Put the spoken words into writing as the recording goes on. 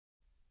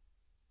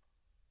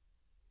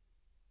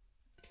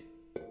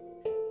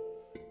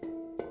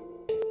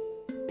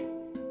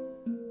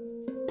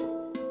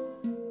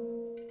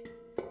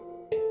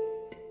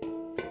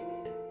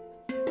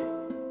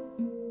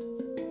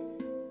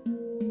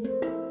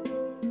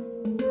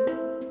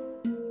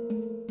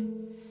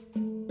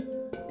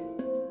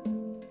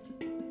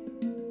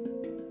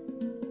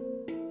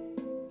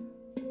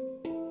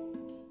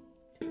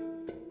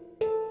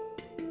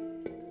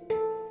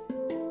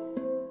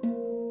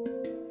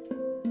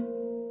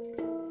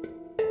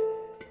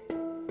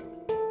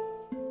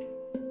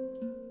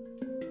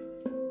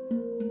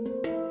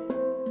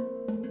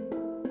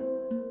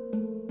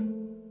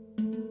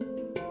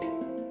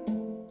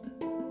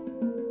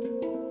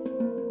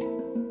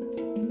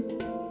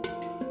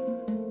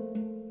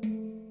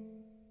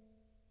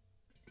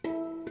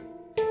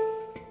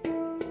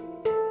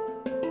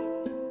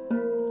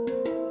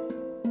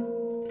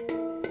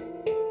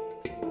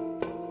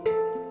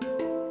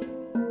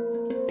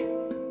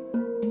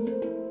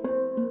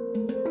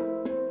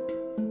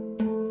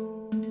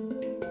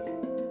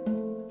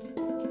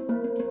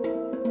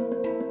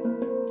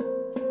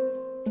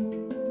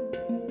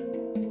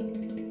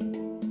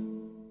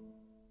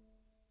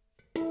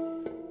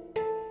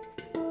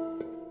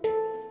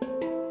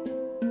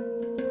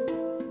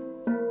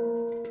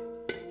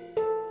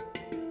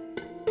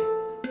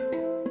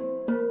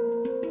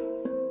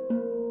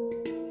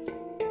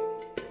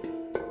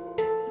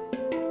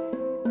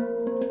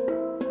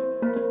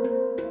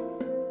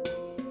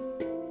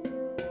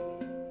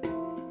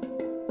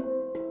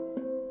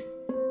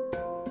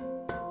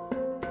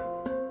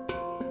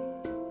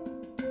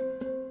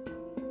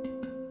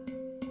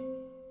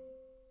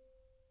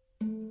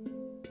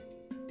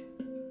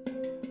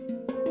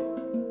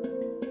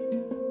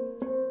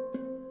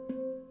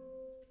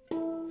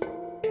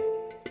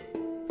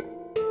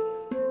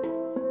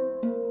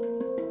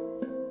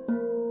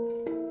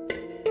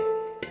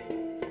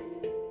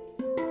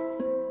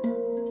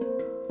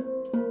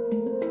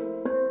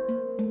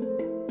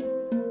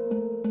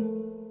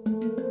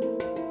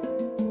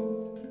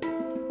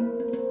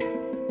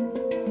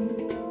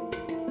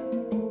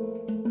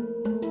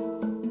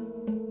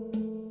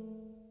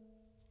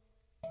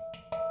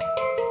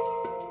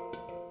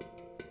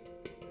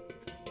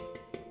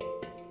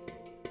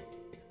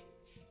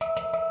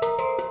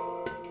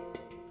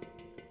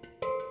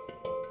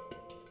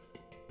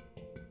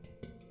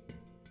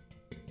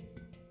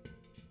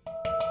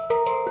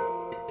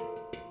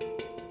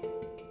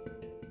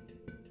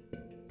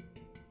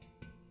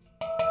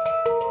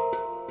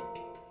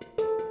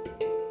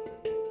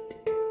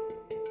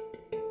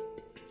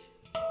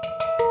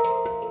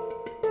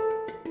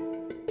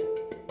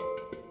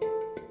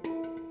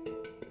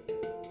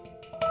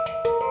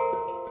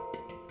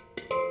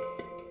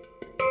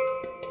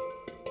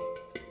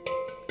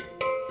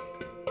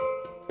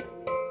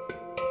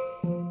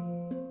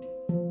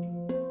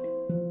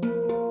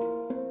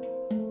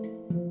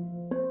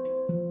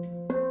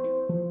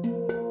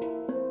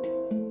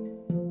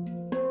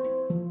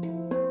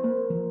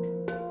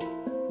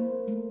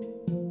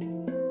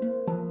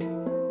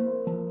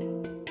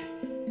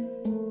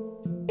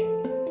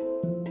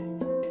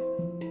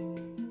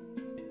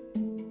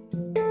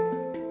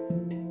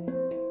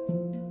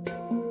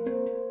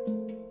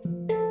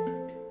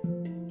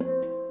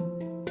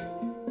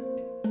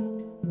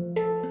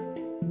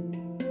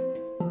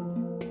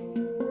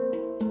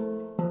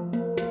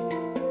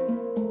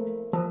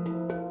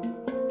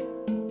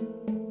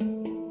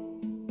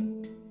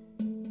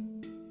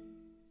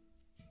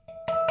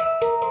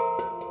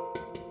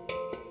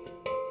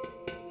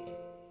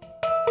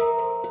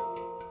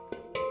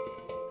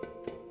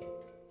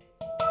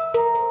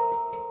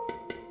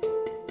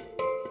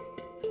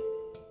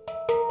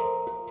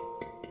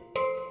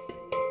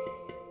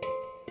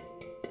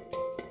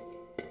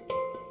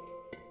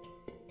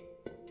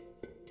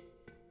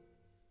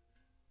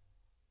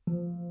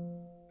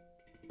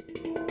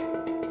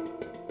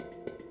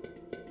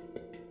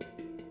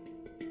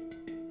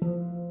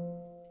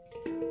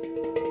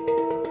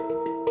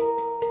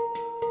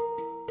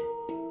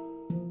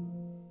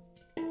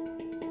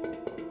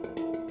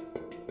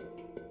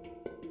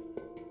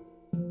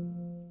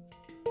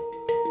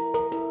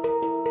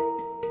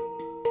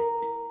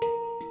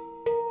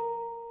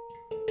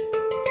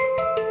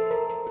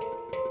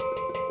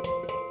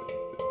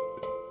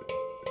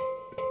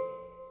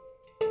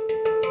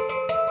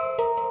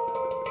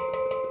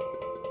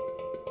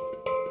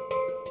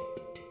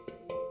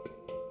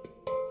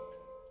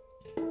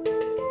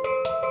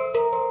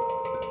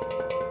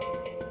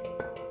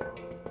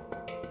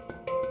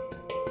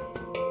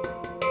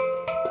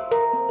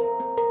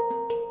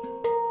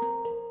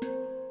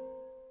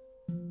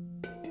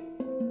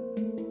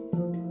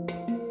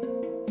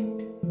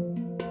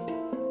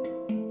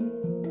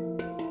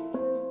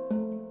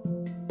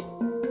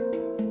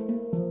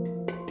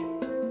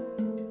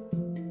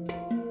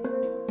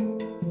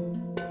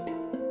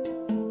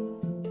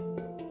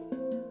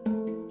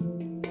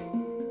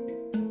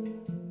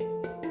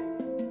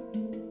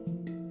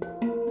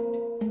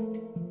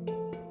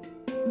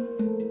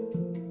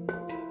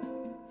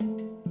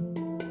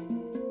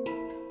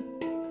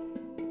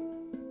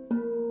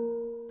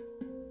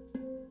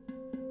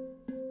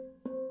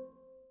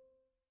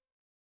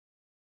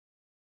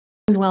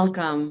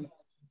Welcome.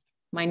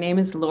 My name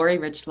is Lori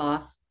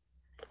Richloff.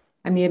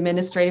 I'm the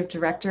Administrative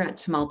Director at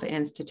Tamalpa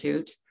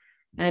Institute,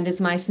 and it is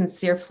my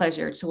sincere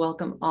pleasure to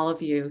welcome all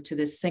of you to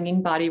this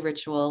singing body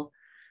ritual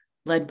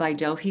led by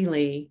Dohee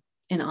Lee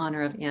in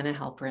honor of Anna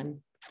Halprin.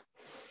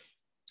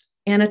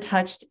 Anna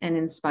touched and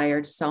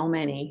inspired so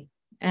many,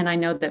 and I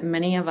know that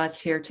many of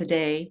us here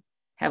today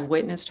have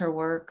witnessed her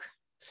work,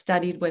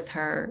 studied with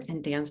her,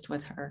 and danced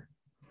with her.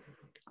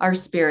 Our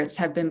spirits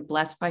have been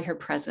blessed by her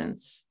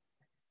presence,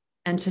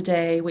 and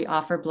today we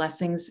offer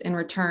blessings in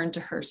return to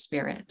her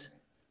spirit.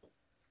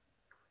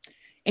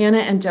 Anna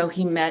and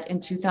Dohee met in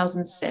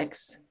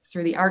 2006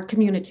 through the art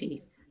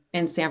community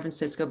in San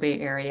Francisco Bay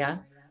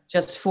Area,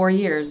 just 4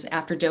 years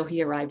after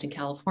Dohee arrived in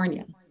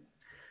California.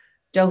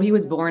 Dohee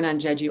was born on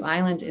Jeju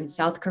Island in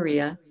South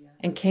Korea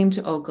and came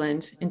to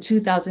Oakland in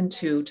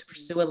 2002 to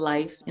pursue a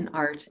life in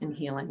art and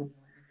healing.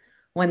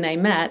 When they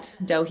met,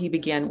 Dohee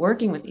began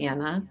working with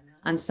Anna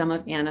on some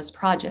of Anna's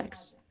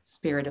projects,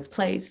 Spirit of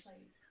Place,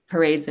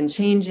 Parades and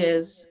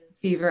Changes,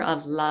 Fever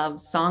of Love,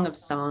 Song of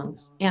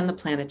Songs, and the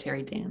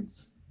Planetary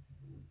Dance.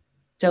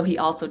 Dohee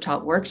also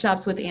taught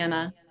workshops with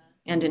Anna,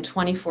 and in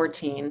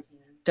 2014,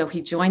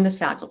 Dohee joined the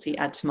faculty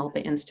at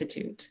Tamalpa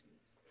Institute.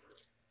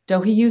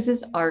 Dohee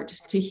uses art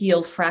to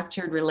heal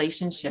fractured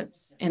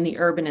relationships in the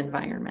urban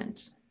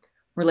environment,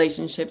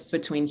 relationships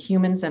between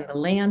humans and the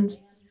land,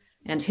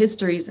 and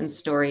histories and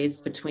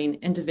stories between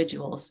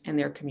individuals and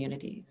their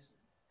communities.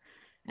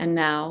 And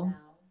now,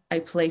 I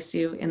place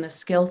you in the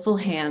skillful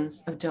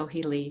hands of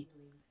Dohee Lee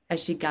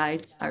as she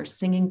guides our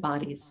singing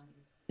bodies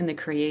in the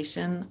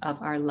creation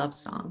of our love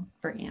song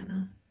for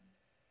Anna.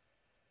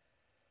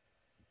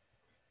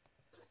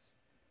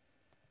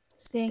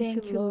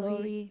 Thank you,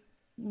 Lori.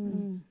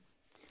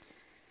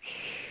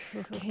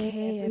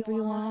 Okay,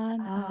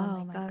 everyone.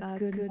 Oh my God.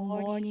 Good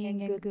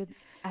morning and good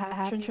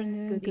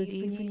afternoon, good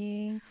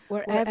evening.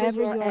 Wherever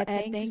you're at,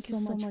 thank you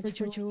so much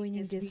for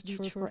joining this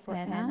ritual for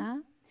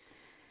Anna.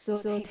 So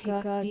take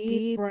a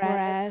deep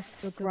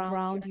breath to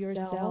ground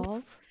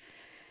yourself.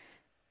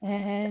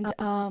 And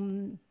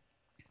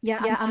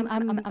yeah,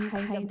 I'm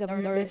kind of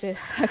nervous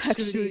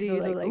actually.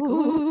 Like,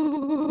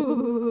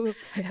 ooh,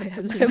 I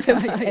have to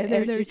let my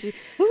energy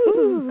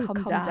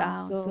come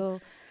down. So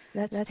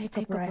let's take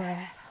a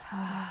breath.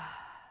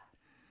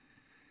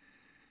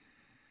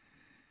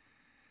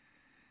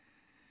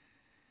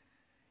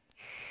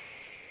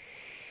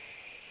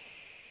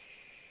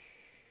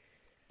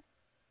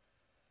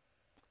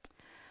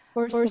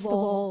 First of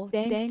all,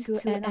 thanks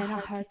to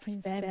Anna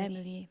Halprin's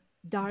family,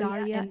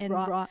 Daria and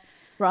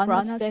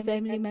Rana's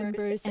family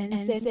members, and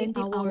sending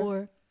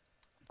our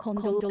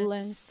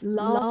condolence,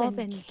 love,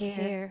 and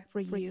care for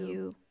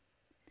you.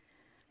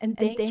 And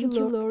thank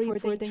you, Lori,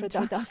 for the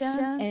introduction,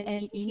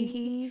 and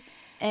Inhi,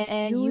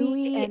 and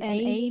Yui, and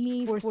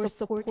Amy for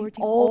supporting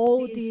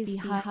all this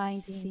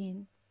behind the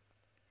scene.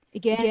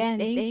 Again,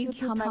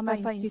 thank you,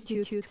 Tamalpa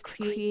Institute, to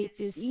create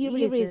this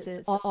series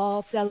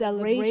of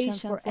celebration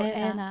for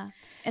Anna.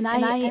 And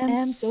I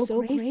am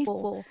so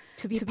grateful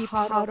to be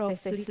part of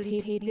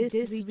facilitating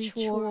this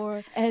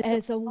ritual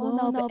as a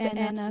one of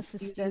Anna's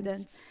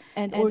students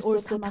and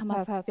also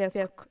Tamalpa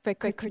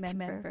faculty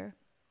member.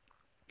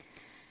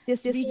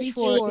 This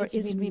ritual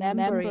is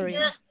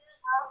remembering.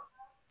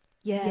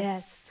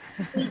 Yes.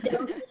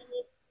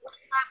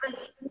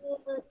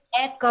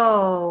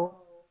 Echo.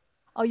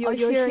 Oh, you're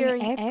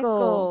hearing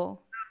echo.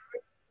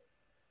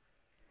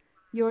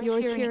 You're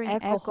hearing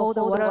echo. Hold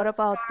on, what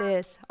about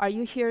this? Are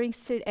you hearing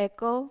still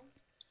echo?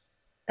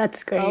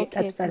 That's great. Okay,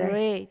 that's better.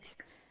 Great.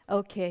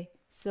 Okay,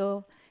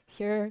 so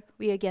here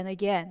we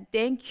again.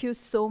 Thank you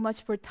so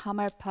much for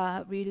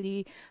Tamalpa,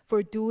 really,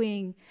 for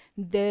doing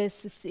this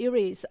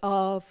series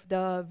of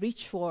the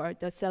ritual,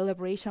 the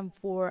celebration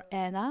for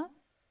Anna.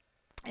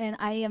 And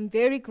I am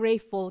very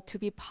grateful to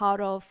be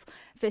part of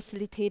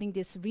facilitating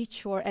this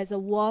ritual as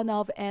one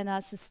of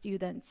Anna's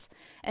students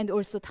and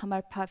also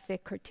Tamalpa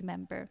faculty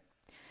member.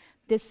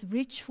 This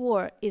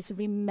ritual is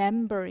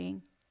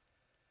remembering,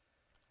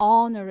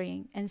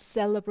 honoring, and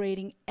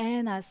celebrating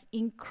Anna's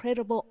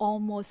incredible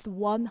almost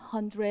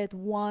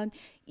 101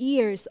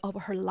 years of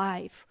her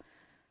life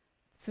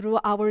through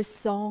our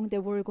song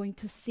that we're going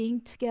to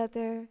sing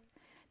together,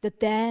 the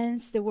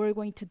dance that we're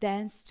going to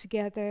dance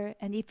together.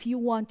 And if you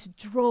want to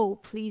draw,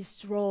 please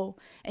draw.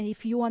 And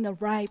if you want to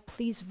write,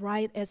 please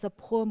write as a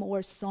poem or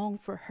a song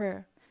for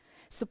her.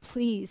 So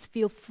please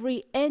feel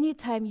free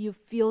anytime you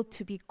feel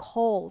to be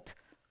called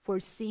for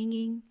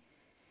singing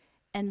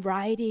and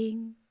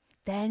writing,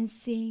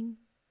 dancing,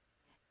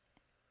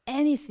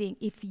 anything.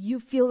 If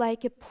you feel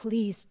like it,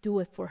 please do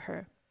it for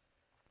her.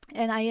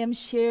 And I am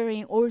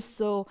sharing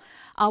also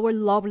our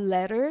love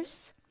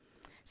letters.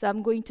 So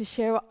I'm going to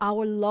share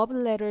our love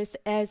letters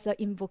as an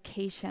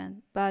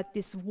invocation, but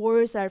these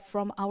words are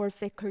from our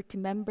faculty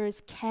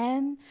members,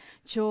 Ken,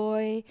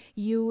 Joy,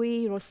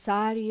 Yui,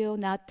 Rosario,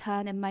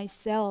 Nathan, and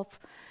myself,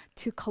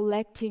 to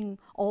collecting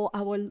all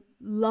our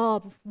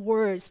love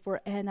words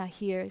for Anna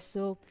here.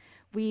 So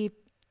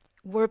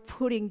we're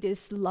putting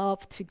this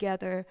love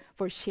together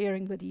for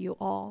sharing with you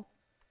all.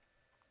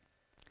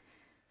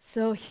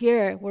 So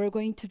here we're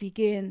going to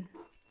begin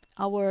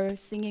our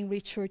singing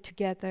ritual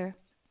together.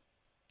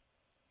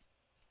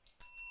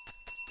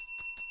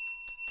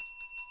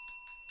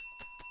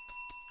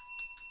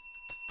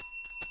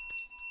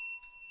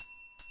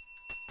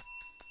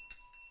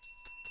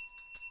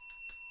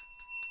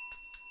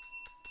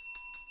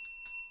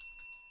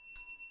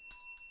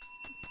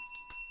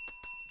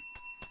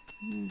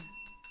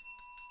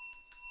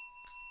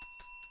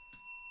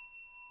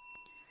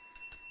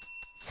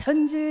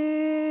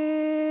 천지신명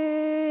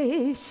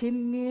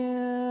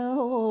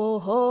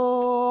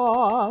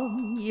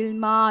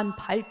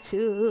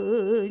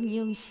 18,000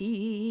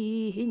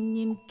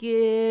 영신님께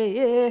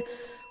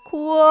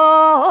구합니다.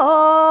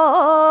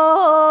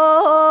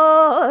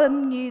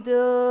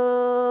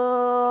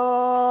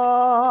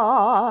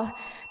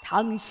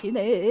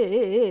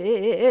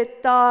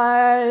 당신의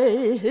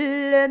딸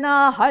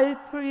레나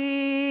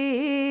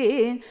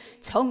할프린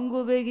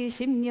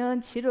 1920년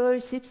 7월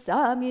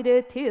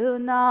 13일에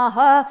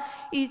태어나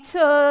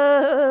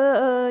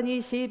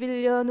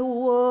 2021년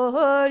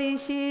 5월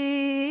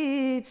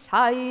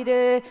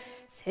 24일에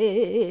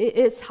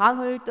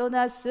세상을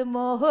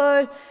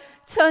떠났음을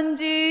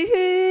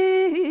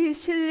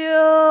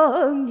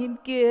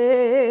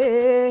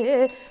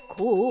천지신령님께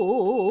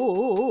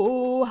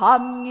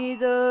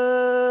고합니다.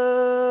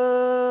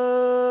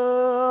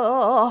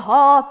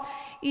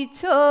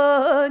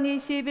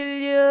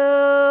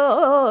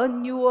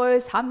 2021년 6월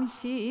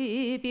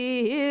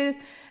 30일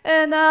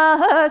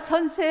애나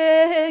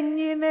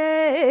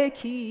선생님의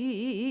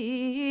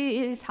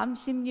길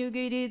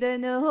 36일이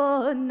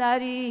되는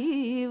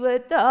날이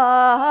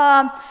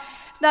왔다.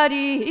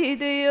 날이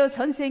되어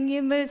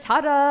선생님을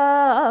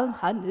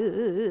사랑하는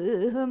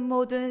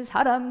모든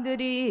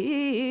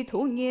사람들이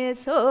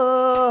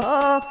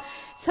동에서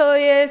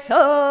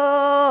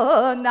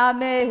서에서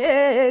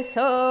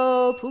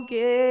남에서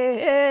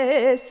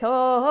북에서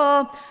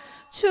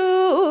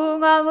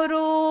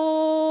중앙으로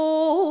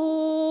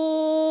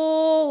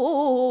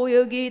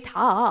여기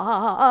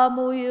다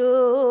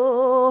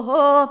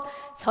모여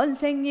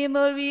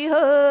선생님을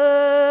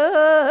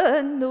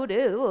위한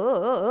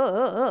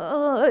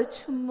노래와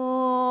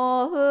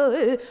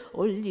춤을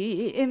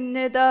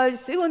올립니다.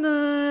 일세고는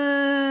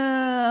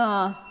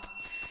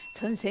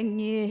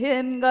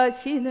선생님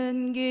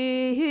가시는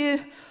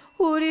길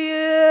우리의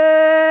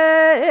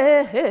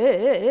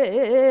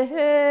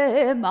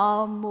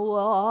마음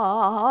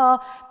모아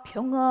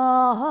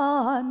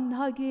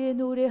평안하게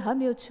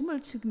노래하며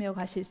춤을 추며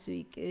가실 수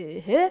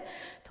있게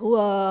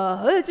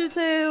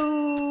도와주세요.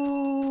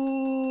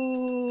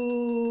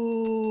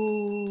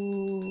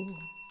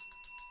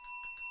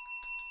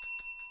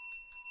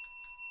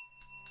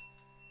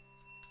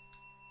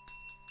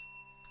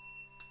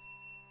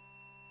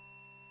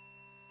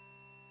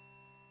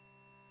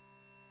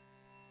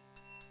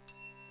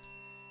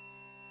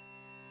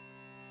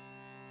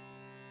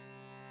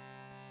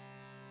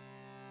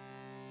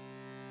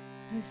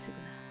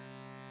 알쓰구나.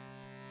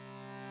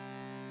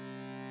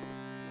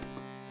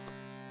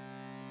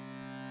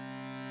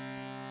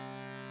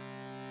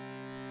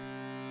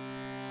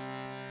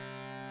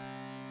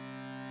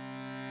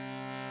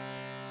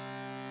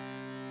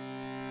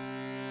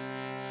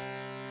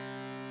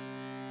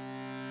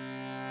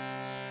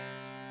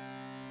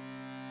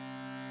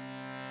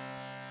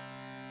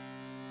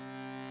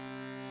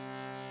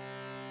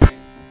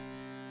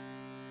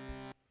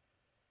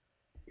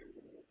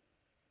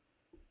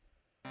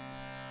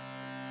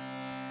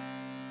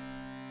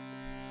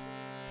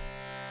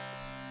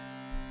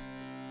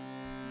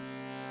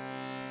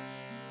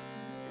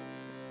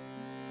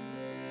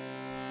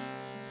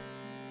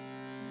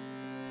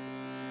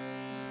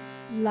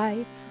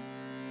 Life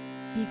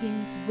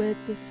begins with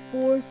this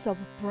force of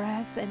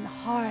breath and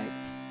heart.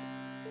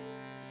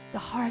 The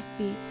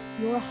heartbeat,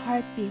 your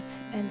heartbeat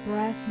and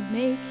breath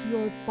make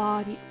your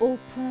body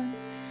open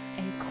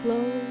and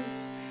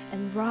close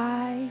and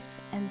rise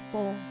and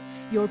fall.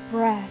 Your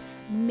breath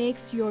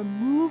makes your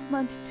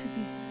movement to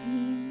be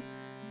seen,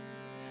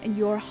 and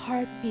your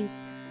heartbeat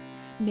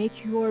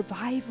make your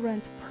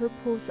vibrant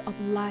purpose of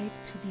life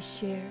to be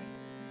shared.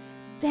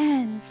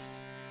 Dance,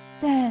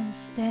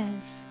 dance,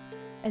 dance.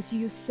 As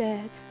you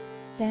said,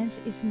 dance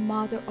is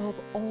mother of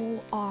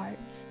all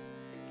arts.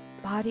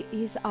 Body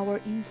is our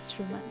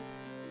instrument.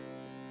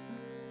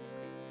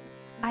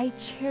 I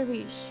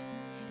cherish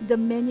the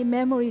many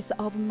memories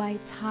of my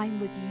time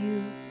with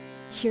you.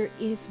 Here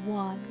is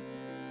one.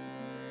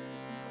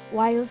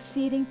 While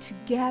sitting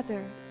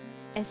together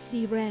at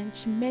Sea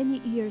Ranch many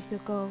years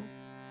ago,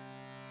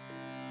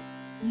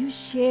 you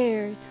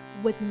shared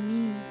with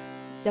me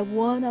that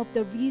one of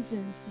the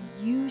reasons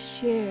you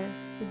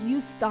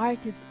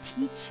started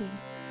teaching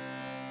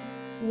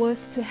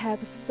was to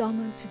have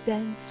someone to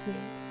dance with.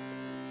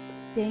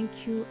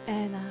 Thank you,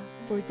 Anna,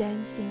 for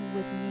dancing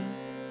with me.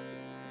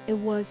 It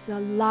was a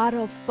lot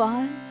of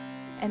fun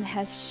and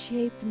has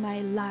shaped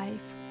my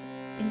life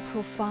in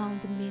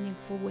profound,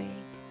 meaningful way.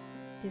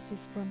 This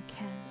is from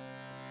Ken.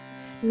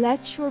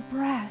 Let your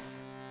breath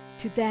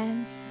to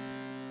dance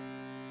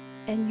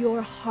and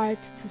your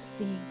heart to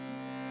sing.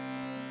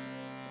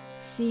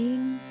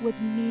 Sing with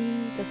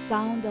me the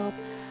sound of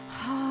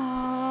ha.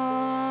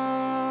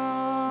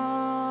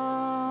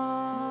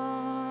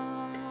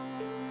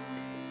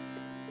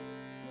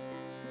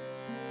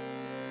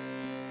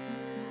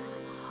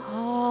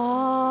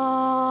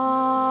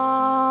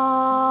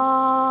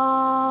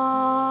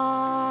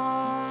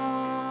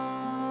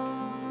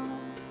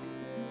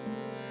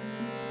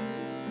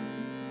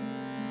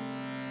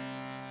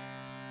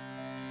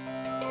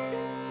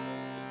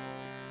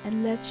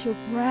 And let your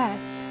breath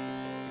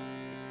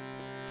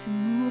to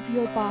move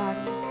your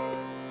body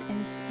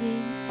and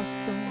sing a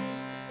song.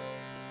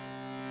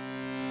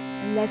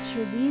 And let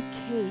your rib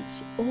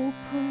cage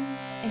open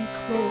and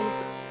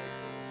close.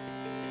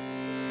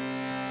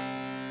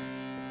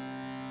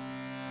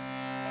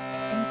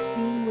 And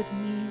sing with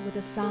me with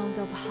the sound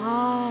of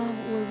ha,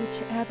 or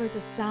whichever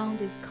the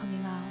sound is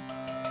coming out.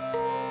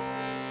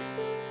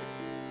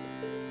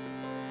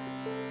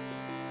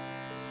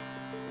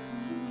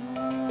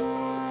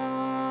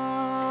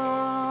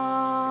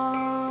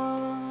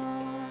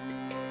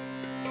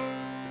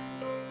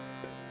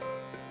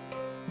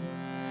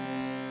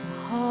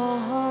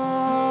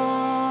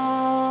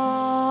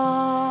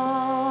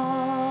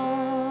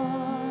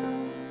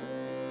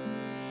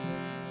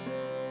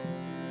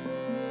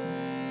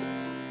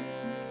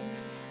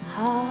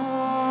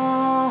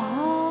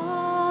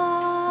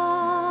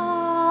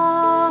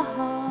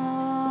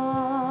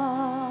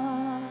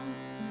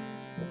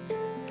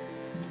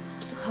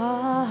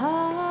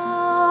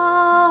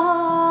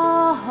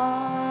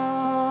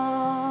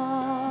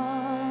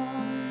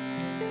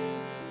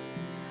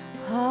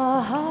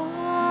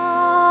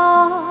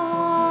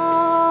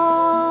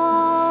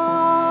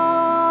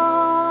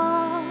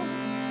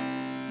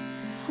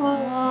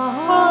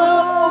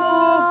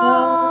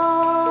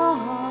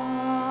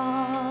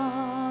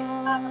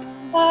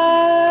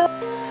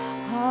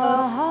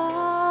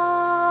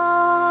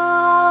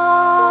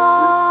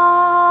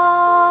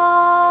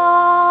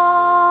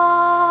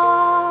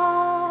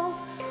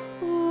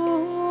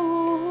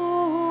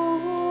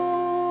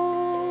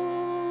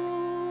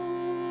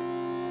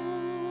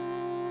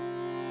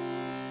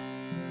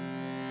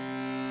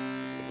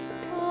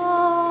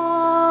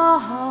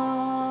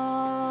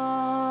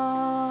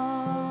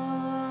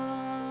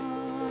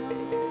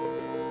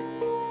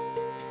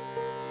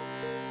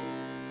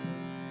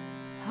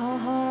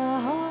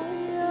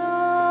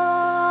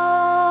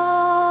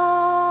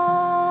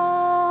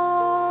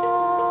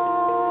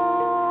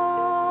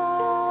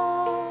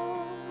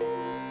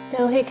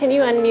 Dohee, can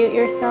you unmute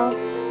yourself?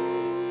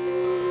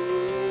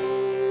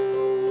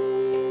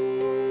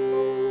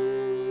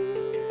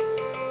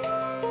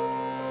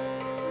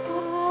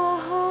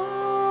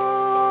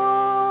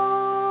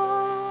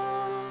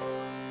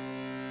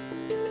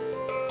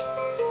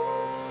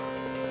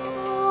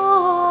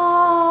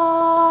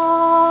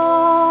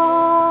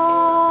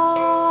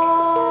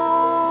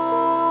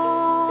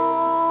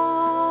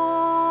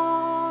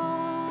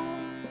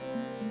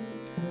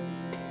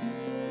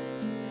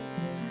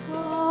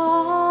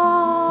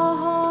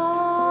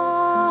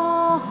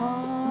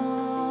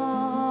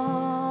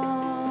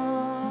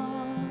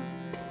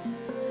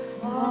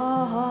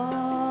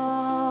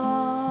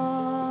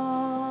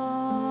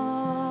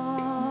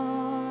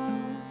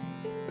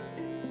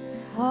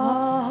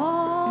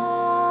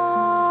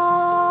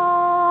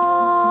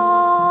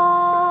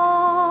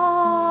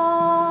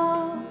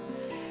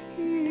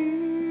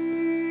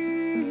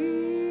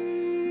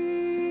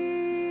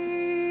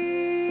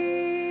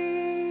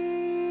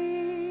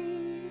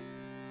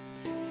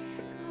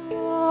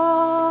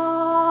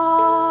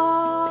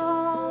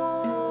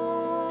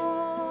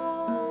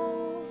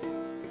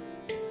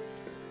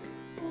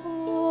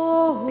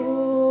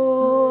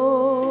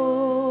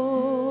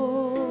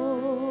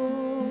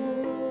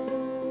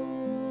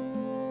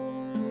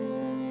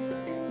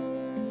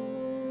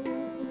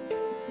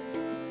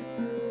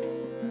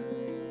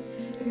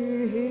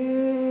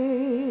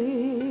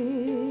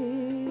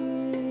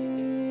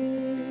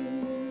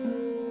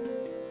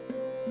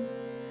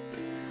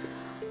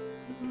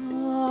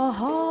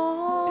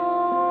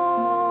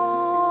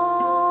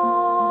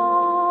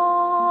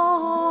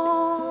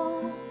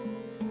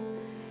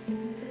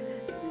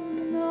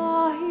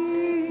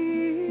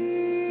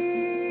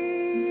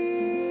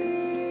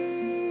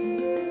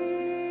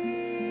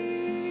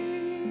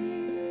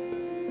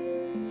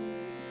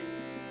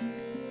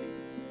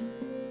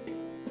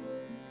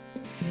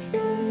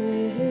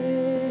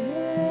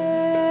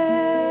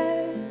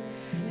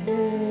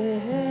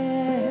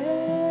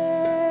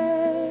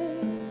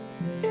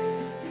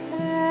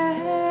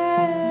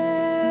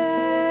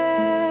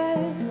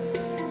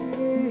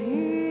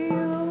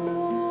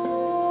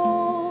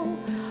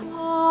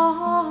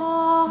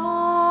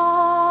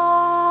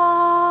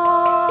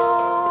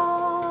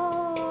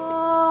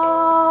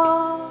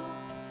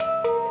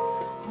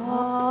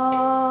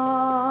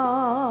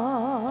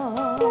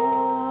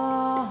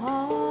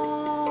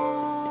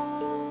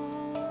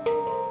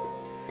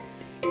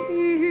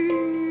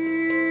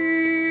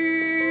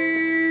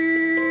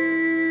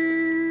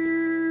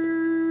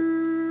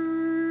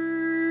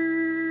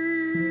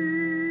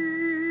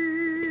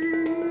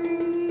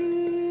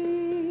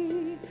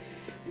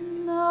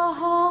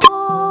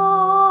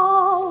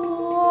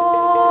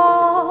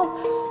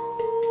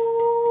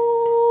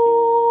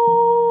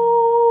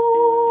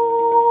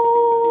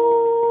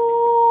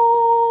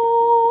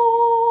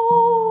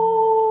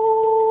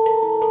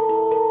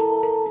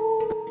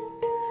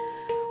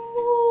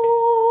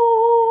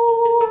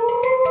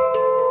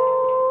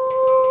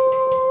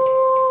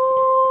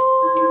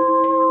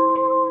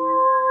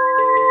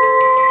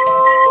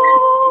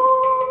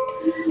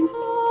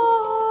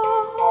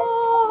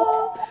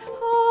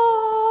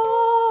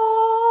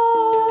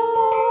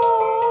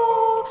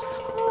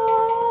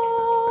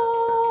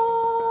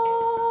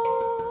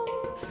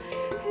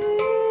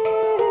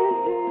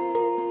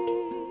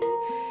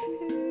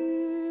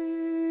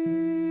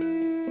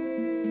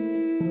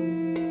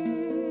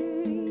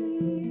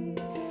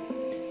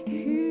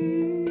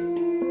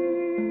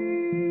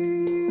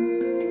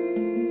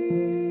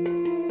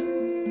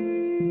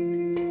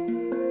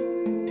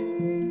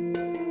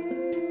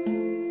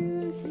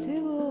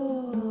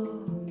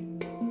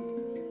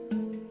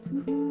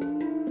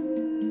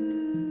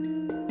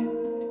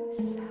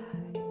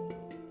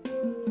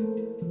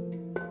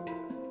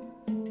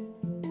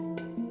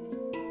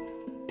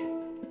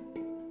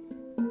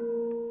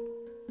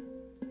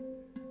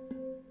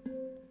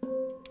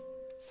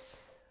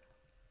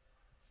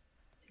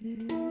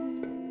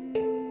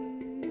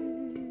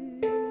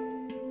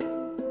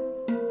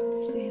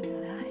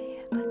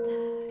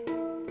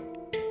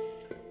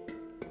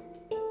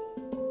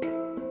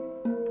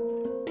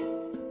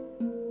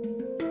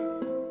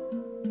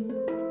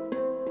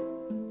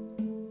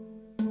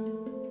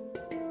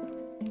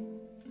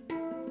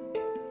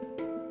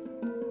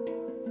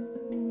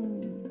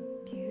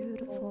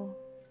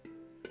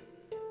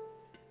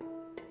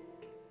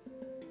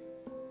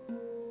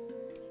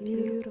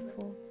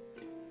 Beautiful.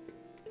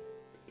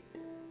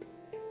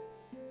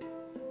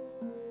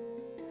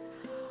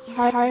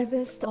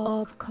 Harvest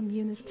of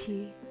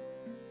community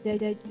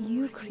that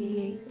you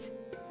create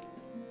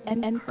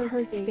and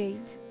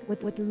cultivate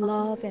with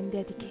love and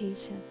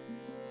dedication.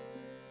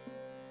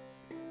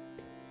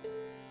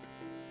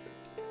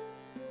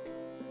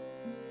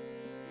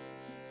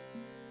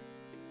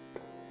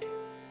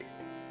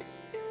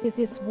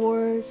 These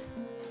words,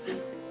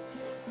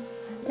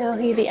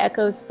 Dohee, the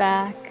echo's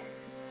back.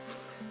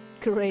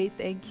 great,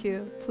 thank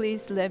you.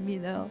 Please let me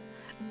know.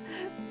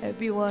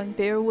 Everyone,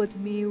 bear with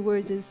me.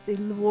 We're just the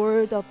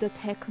word of the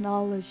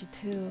technology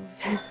too.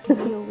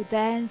 We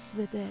dance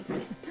with it.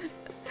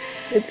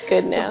 It's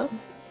good now.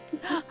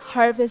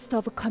 Harvest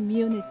of a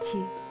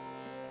community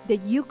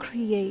that you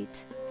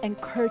create and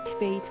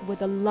cultivate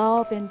with a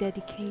love and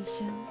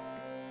dedication.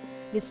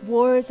 These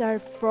words are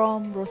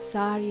from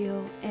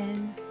Rosario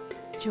and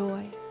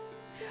Joy,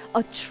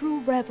 a true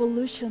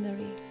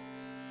revolutionary,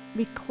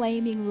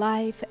 reclaiming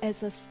life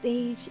as a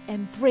stage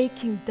and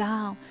breaking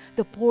down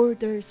the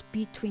borders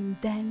between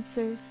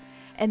dancers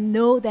and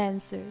no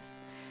dancers,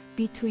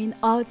 between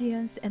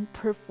audience and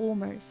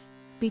performers,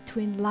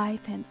 between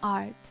life and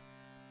art.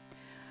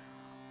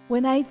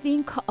 When I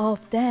think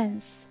of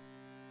dance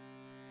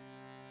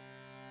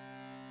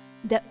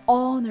that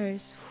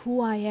honors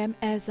who I am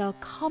as a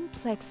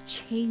complex,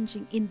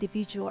 changing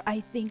individual, I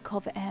think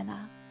of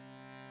Anna.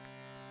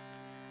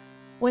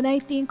 When I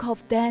think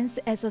of dance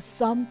as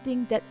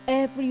something that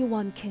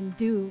everyone can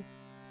do,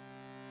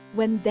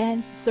 when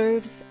dance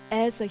serves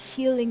as a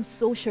healing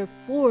social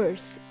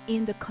force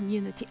in the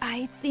community,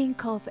 I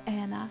think of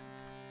Anna,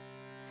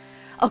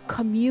 a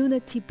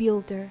community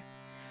builder,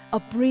 a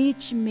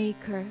bridge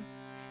maker,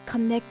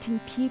 connecting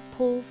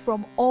people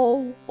from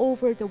all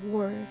over the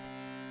world.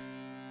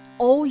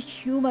 All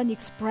human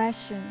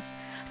expressions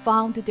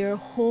found their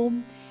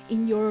home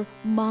in your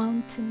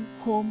mountain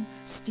home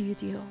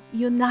studio,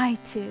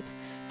 united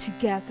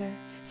together,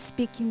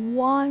 speaking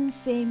one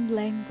same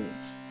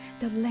language,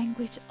 the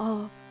language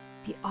of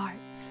the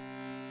arts.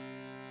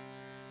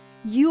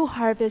 You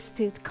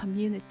harvested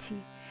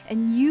community,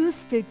 and you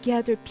still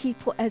gather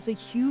people as a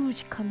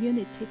huge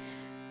community,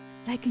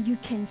 like you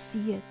can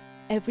see it.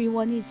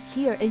 Everyone is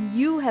here, and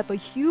you have a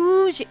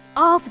huge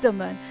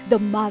abdomen. The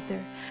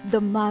mother, the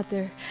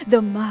mother,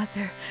 the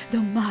mother, the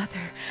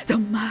mother, the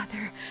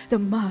mother, the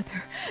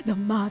mother, the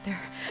mother,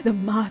 the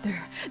mother,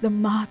 the mother, the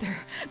mother,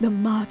 the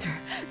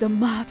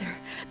mother,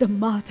 the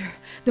mother,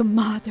 the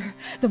mother,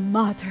 the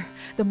mother,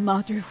 the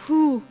mother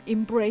who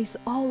embrace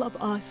all of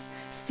us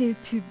still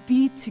to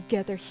be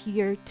together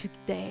here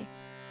today.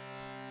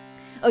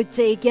 A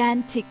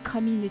gigantic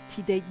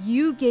community that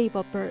you gave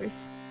a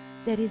birth.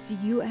 That is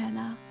you,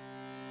 Anna.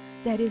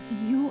 That is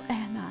you,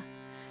 Anna,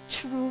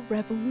 true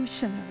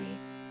revolutionary.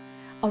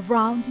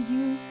 Around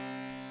you,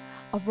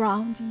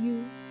 around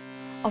you,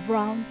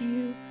 around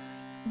you,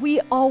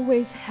 we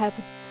always have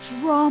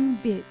drum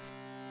beat.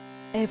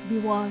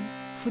 Everyone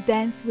who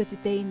dance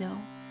with they know.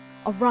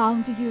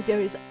 Around you there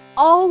is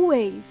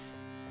always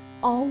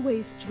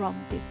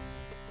drum beat.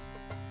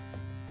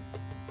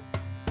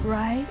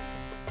 Right?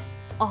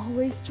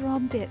 Always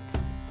drum beat.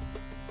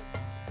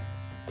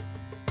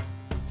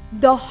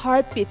 The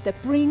heartbeat that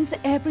brings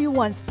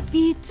everyone's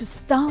feet to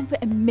stomp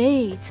and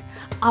made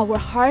our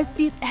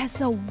heartbeat as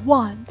a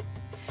one.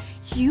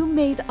 You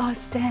made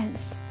us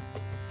dance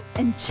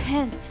and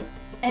chant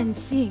and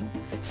sing.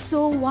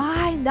 So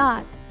why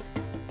not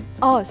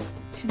us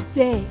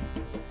today?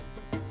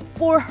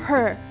 For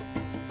her,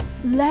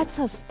 let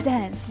us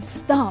dance,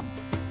 stomp,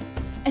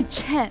 and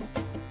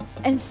chant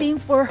and sing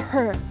for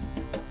her.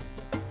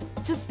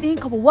 Just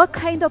think of what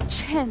kind of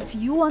chant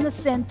you want to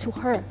send to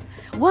her.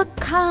 What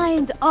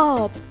kind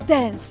of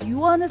dance you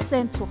want to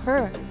send to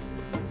her?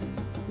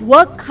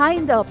 What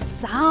kind of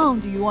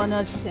sound you want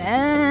to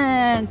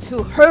send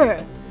to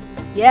her?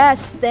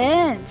 Yes,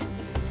 stand.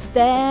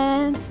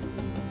 Stand.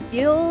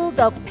 Feel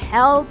the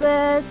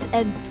pelvis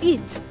and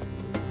feet.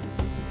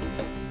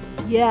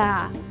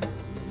 Yeah.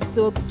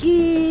 So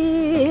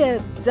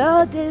give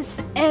this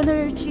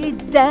energy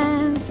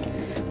dance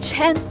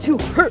chant to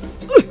her.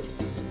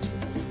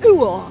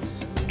 School.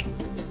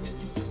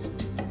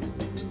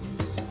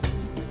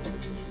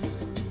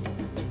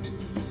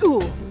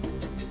 School.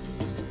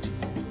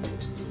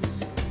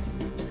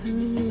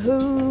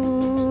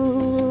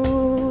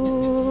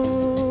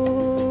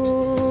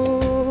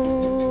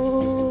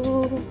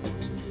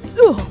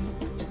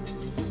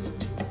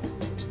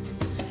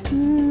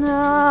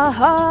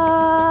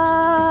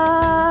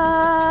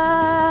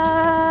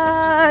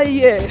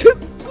 Yeah.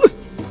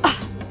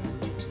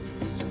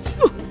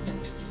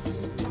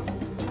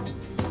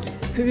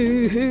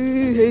 Hey,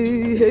 hey,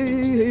 hey, hey,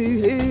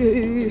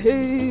 hey,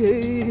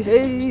 hey,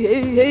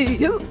 hey, hey,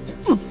 hey.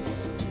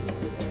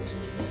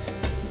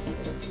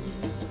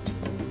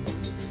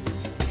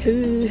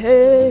 Hey,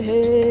 hey,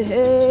 hey,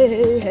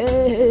 hey,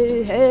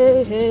 hey,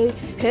 hey,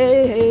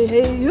 hey, hey,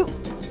 hey.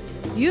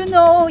 You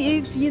know,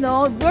 if you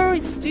know, we're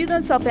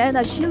students of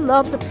Anna, she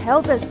loves a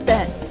pelvis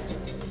dance.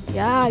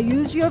 Yeah,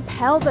 use your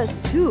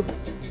pelvis too.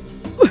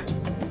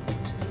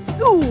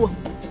 Ooh.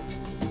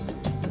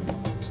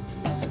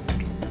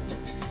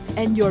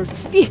 And your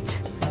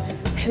feet.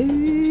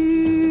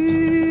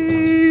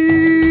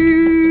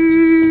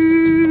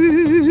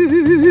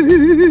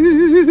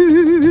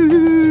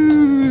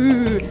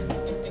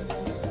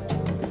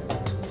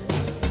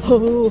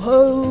 Ho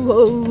ho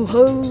ho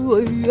ho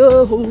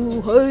yo ho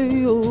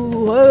hey ho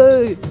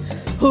hey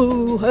ho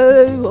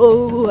hey ho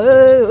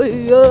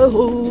hey yo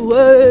ho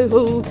hey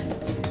ho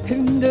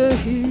hinda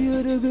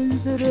hiyara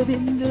gusara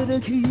bindara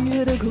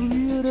kiyara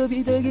kuyara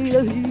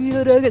bidagira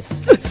hiyara gas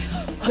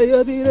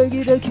hayabira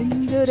gira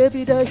kindara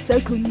bida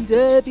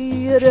sakunda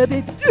bira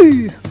bidu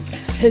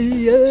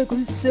heya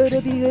gusara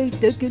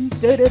bida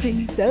kindara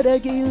bisara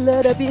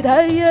gilara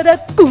bidayara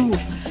ku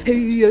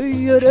hey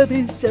yara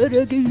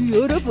bisara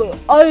giyara ba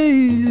ay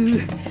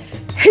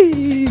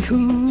hey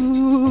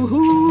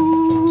hoo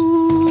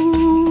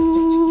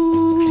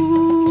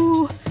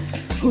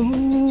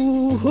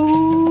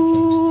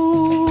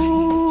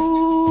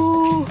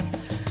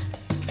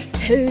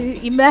hey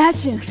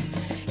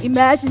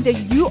imagine that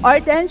you are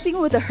dancing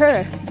with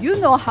her. You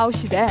know how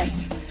she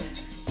dances.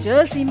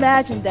 Just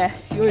imagine that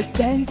you're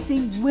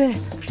dancing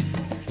with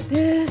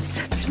this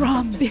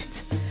drum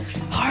beat,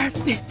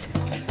 heartbeat.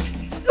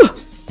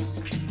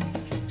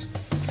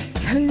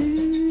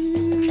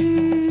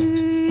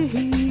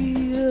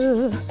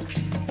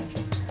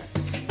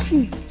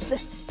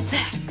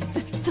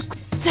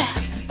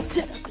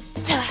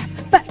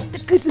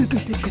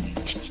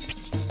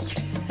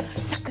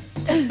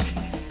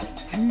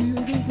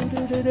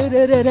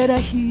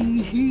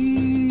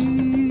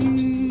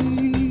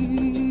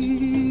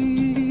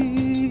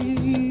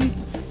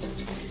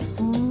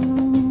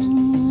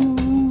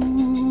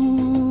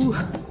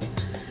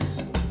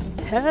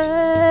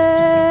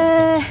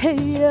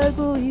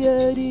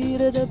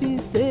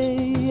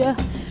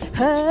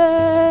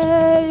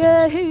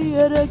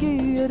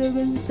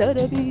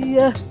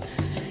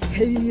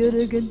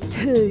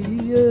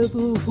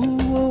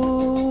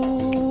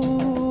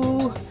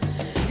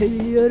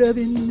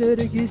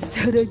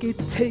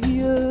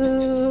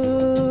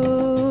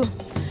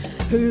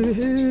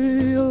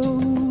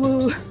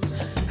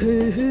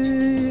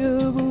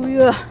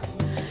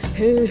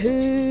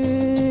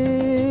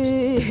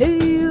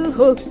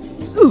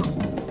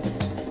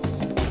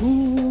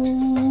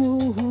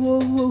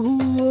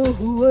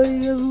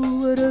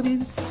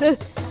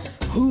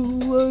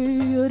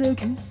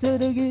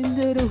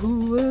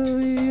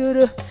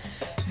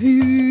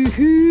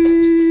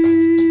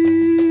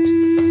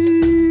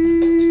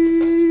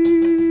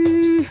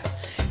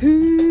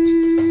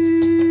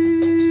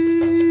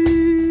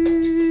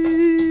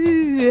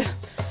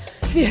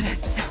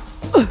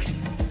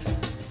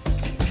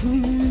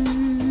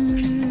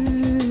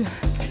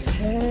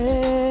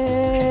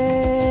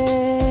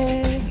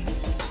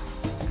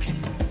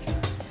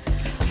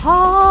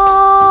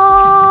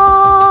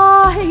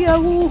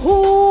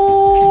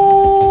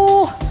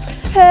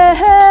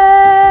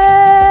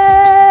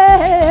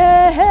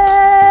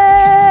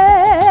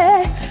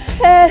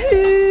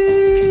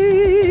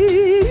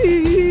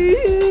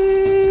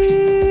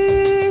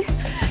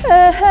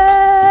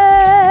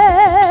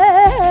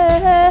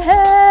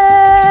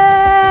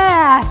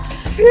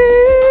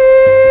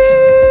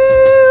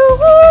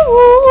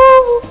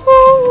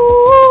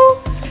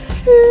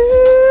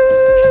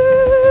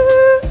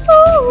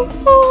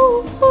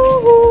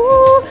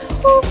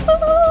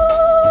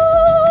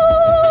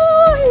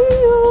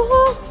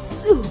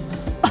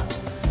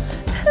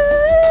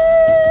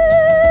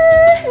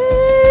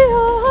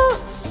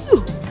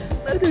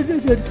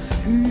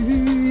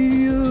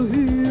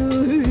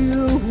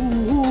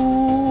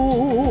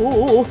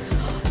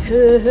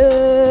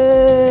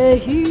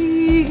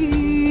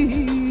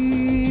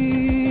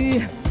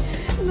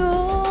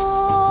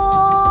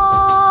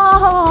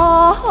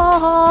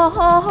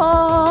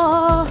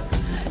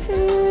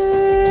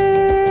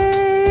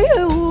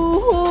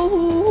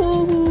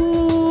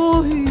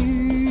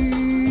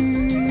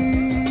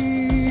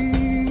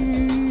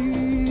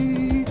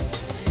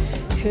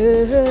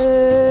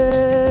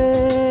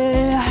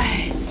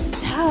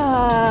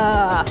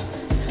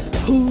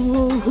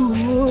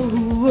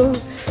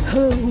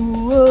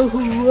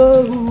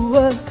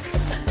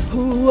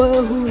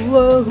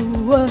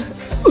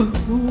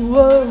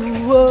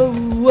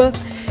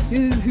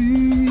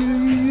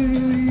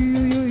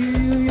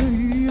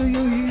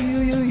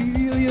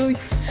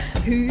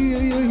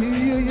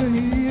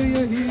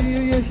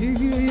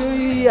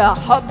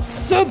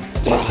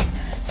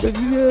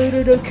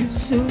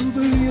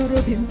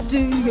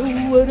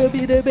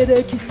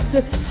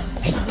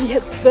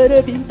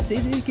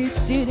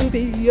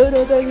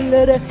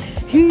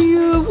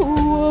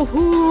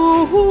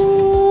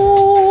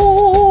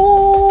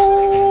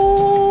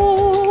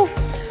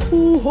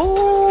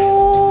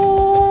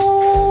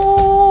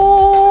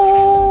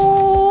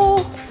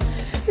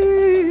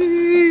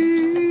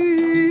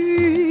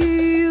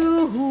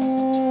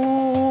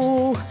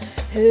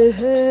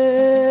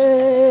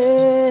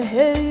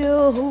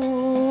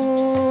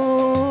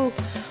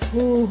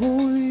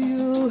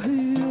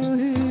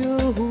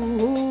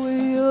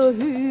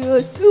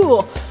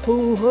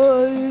 Our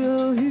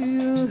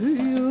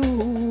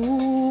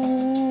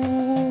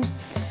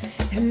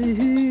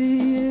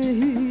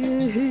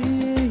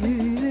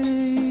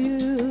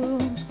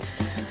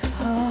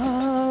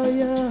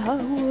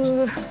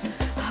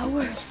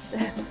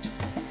step,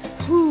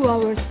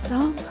 our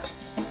stomp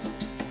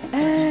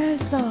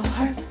as a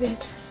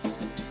heartbeat,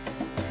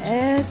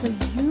 as a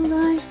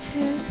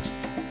united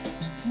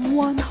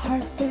one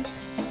heartbeat,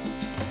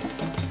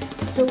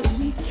 so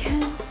we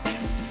can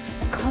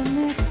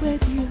connect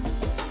with you,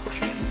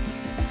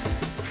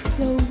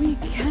 so we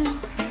can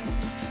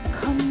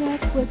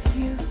connect with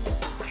you.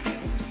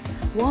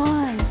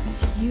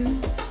 Once you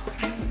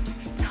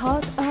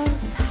taught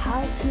us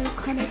how to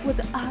connect with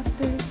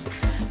others,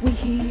 we're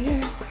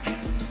here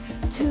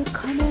to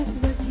connect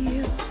with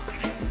you.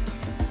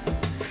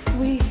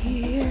 We're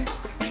here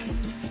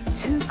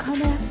to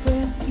connect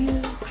with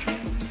you.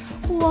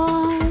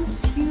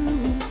 Once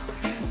you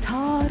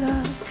taught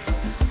us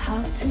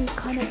how to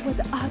connect with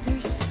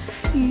others,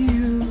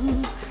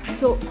 you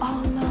saw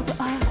all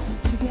of us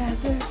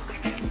together.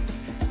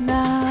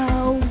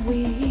 Now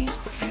we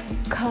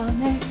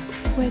connect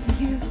with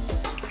you.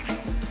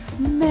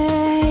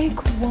 Make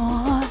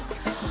one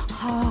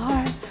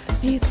heart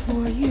beat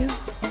for you.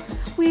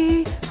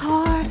 We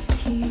are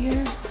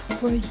here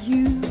for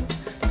you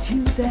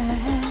to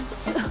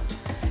dance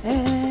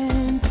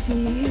and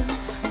feel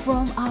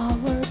from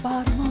our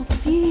bottom of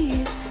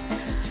feet.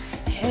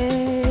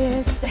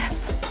 Hey, step,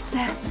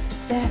 step,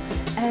 step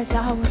as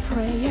our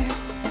prayer.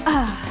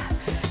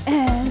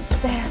 And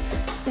step,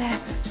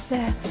 step,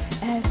 step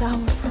as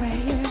our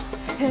prayer.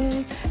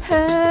 Hey,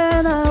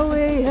 and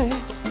away,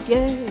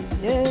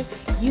 yeah,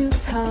 you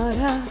taught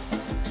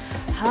us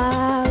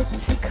how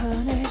to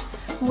connect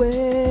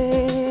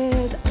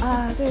with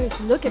others.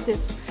 Look at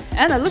this,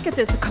 Anna, look at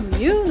this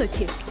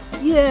community.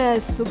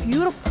 Yes, so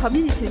beautiful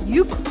community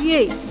you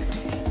create.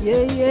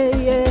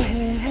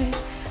 Yeah.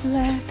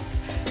 Let's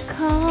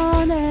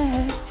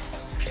connect.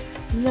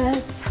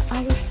 Let's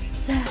our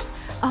step,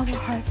 our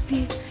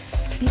heartbeat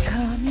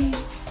becoming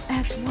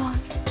as one,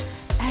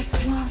 as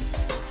one,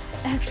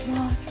 as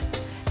one,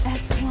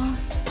 as one,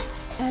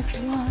 as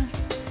one,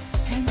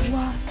 and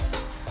one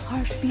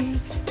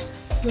heartbeat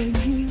for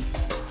you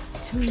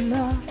to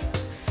love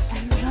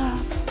and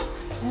love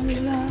and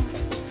love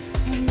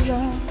and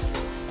love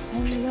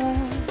and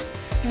love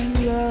and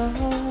love,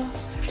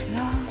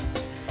 love,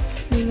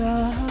 love and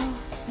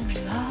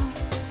love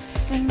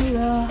and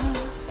love,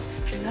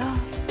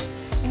 love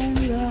and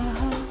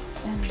love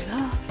and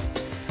love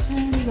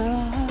and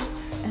love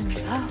and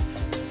love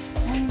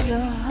and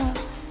love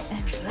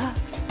and love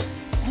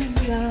and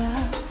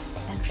love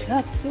and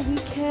love, so we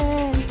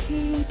can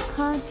keep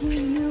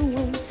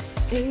continuing.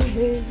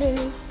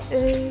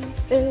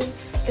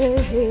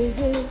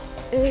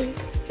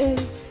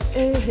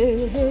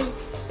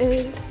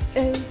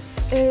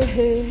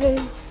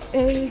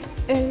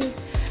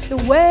 The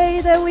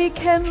way that we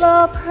can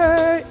love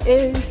her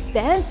is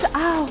dance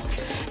out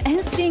and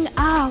sing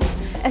out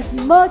as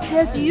much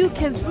as you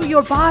can through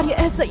your body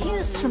as an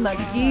instrument.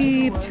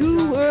 Give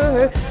to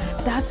her.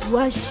 That's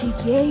what she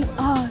gave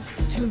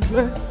us to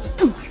her.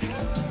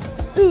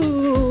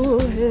 Ooh,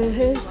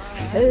 hey,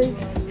 hey,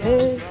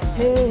 hey,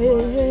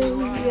 hey,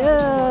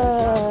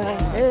 yeah.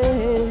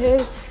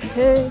 Hey,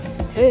 hey,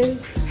 hey,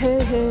 hey,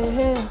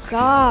 hey.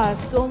 God,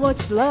 so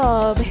much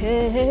love.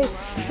 Hey, hey,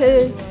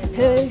 hey,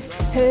 hey,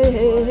 hey,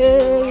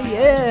 hey,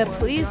 yeah.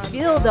 Please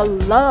feel the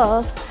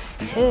love.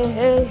 Hey,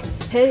 hey,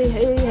 hey,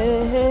 hey,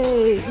 hey,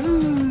 hey.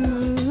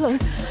 Ooh.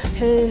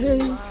 Hey, hey,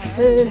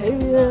 hey, hey,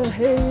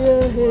 hey,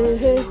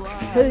 hey,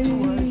 hey,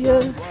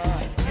 yeah.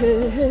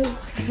 Hey, hey,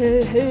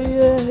 hey, hey,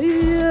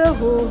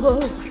 yeah.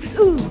 Ooh.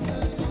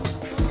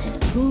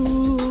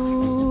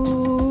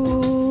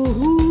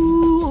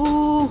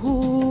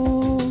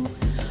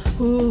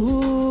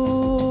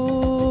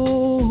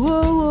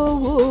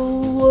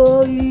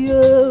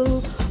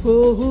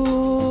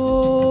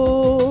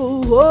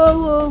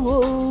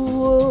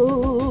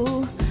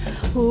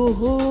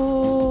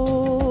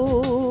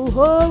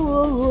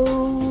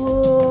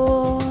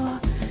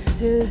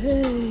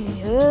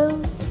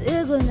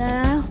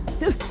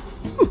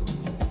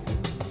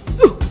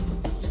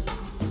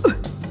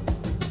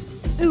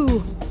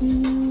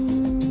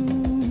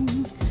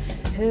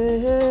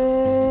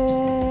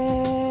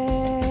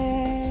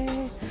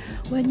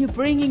 When you're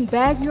bringing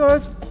back your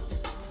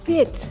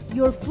feet,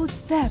 your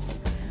footsteps,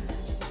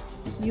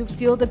 you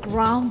feel the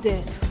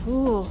grounded.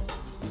 Ooh,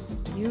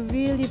 you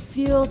really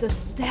feel the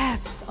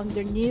steps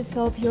underneath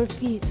of your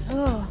feet.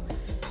 Oh,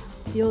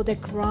 feel the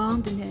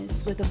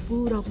groundedness with the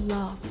foot of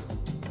love.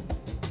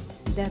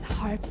 That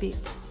heartbeat.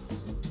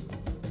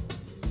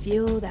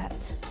 Feel that.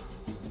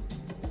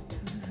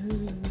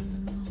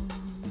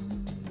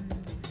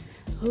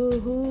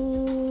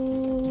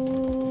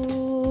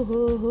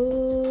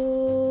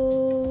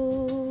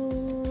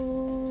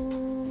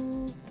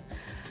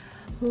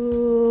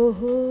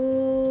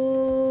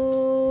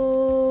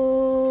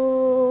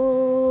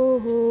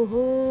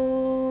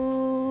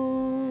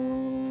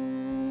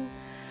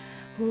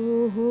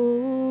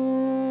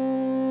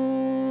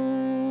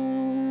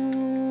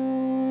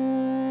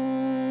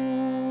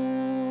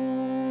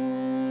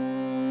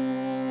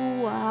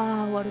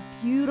 what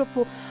a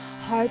beautiful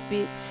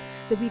heartbeat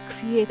that we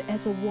create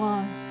as a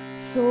one.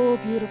 So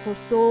beautiful,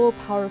 so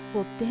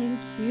powerful.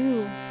 Thank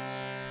you.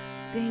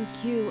 Thank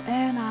you,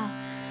 Anna.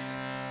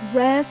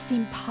 Rest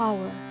in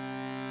power.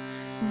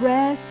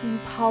 Rest in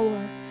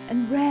power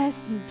and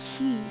rest in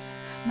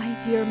peace, my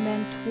dear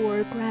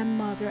mentor,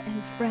 grandmother,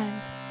 and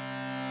friend.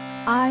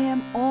 I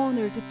am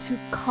honored to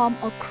come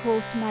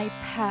across my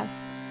path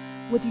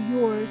with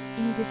yours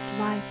in this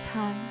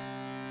lifetime.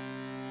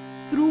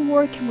 Through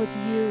working with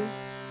you,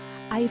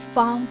 I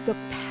found the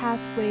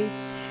pathway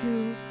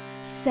to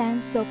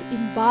sense of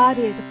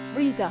embodied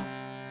freedom,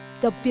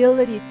 the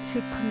ability to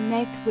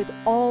connect with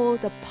all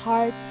the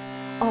parts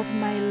of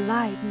my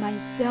life,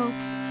 myself,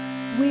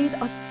 with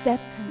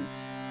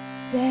acceptance,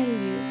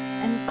 value,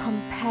 and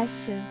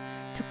compassion,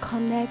 to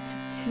connect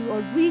to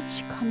a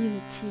rich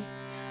community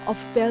of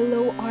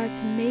fellow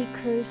art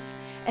makers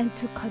and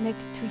to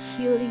connect to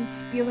healing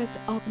spirit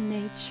of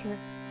nature.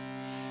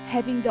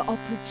 Having the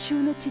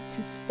opportunity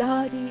to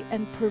study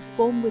and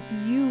perform with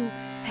you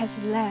has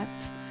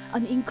left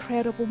an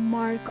incredible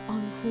mark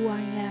on who I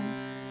am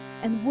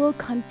and will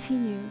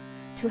continue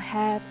to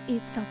have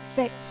its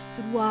effects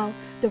throughout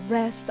the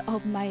rest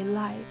of my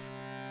life.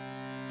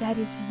 That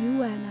is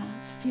you, Anna,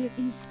 still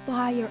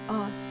inspire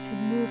us to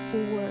move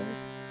forward.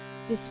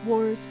 These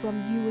words from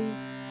Yui.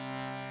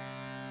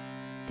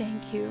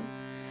 Thank you.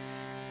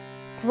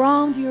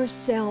 Ground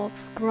yourself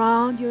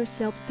down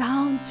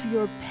to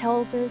your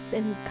pelvis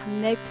and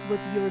connect with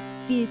your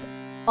feet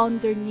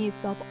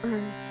underneath of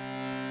earth.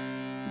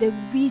 That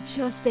we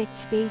just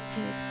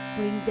activated,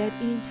 bring that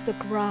into the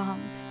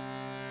ground.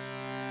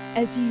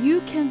 As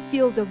you can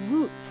feel the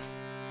roots,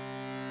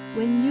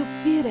 when you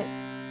feel it,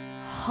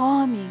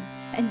 humming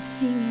and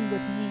singing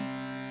with me.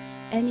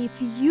 And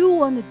if you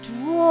want to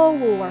draw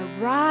or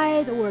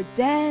ride or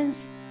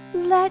dance,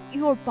 let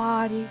your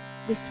body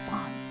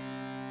respond.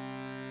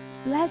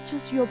 Let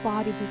just your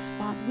body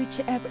respond,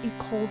 whichever it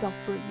called up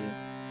for you.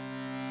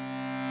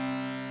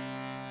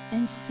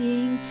 And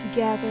sing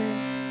together,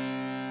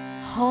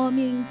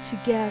 humming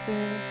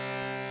together.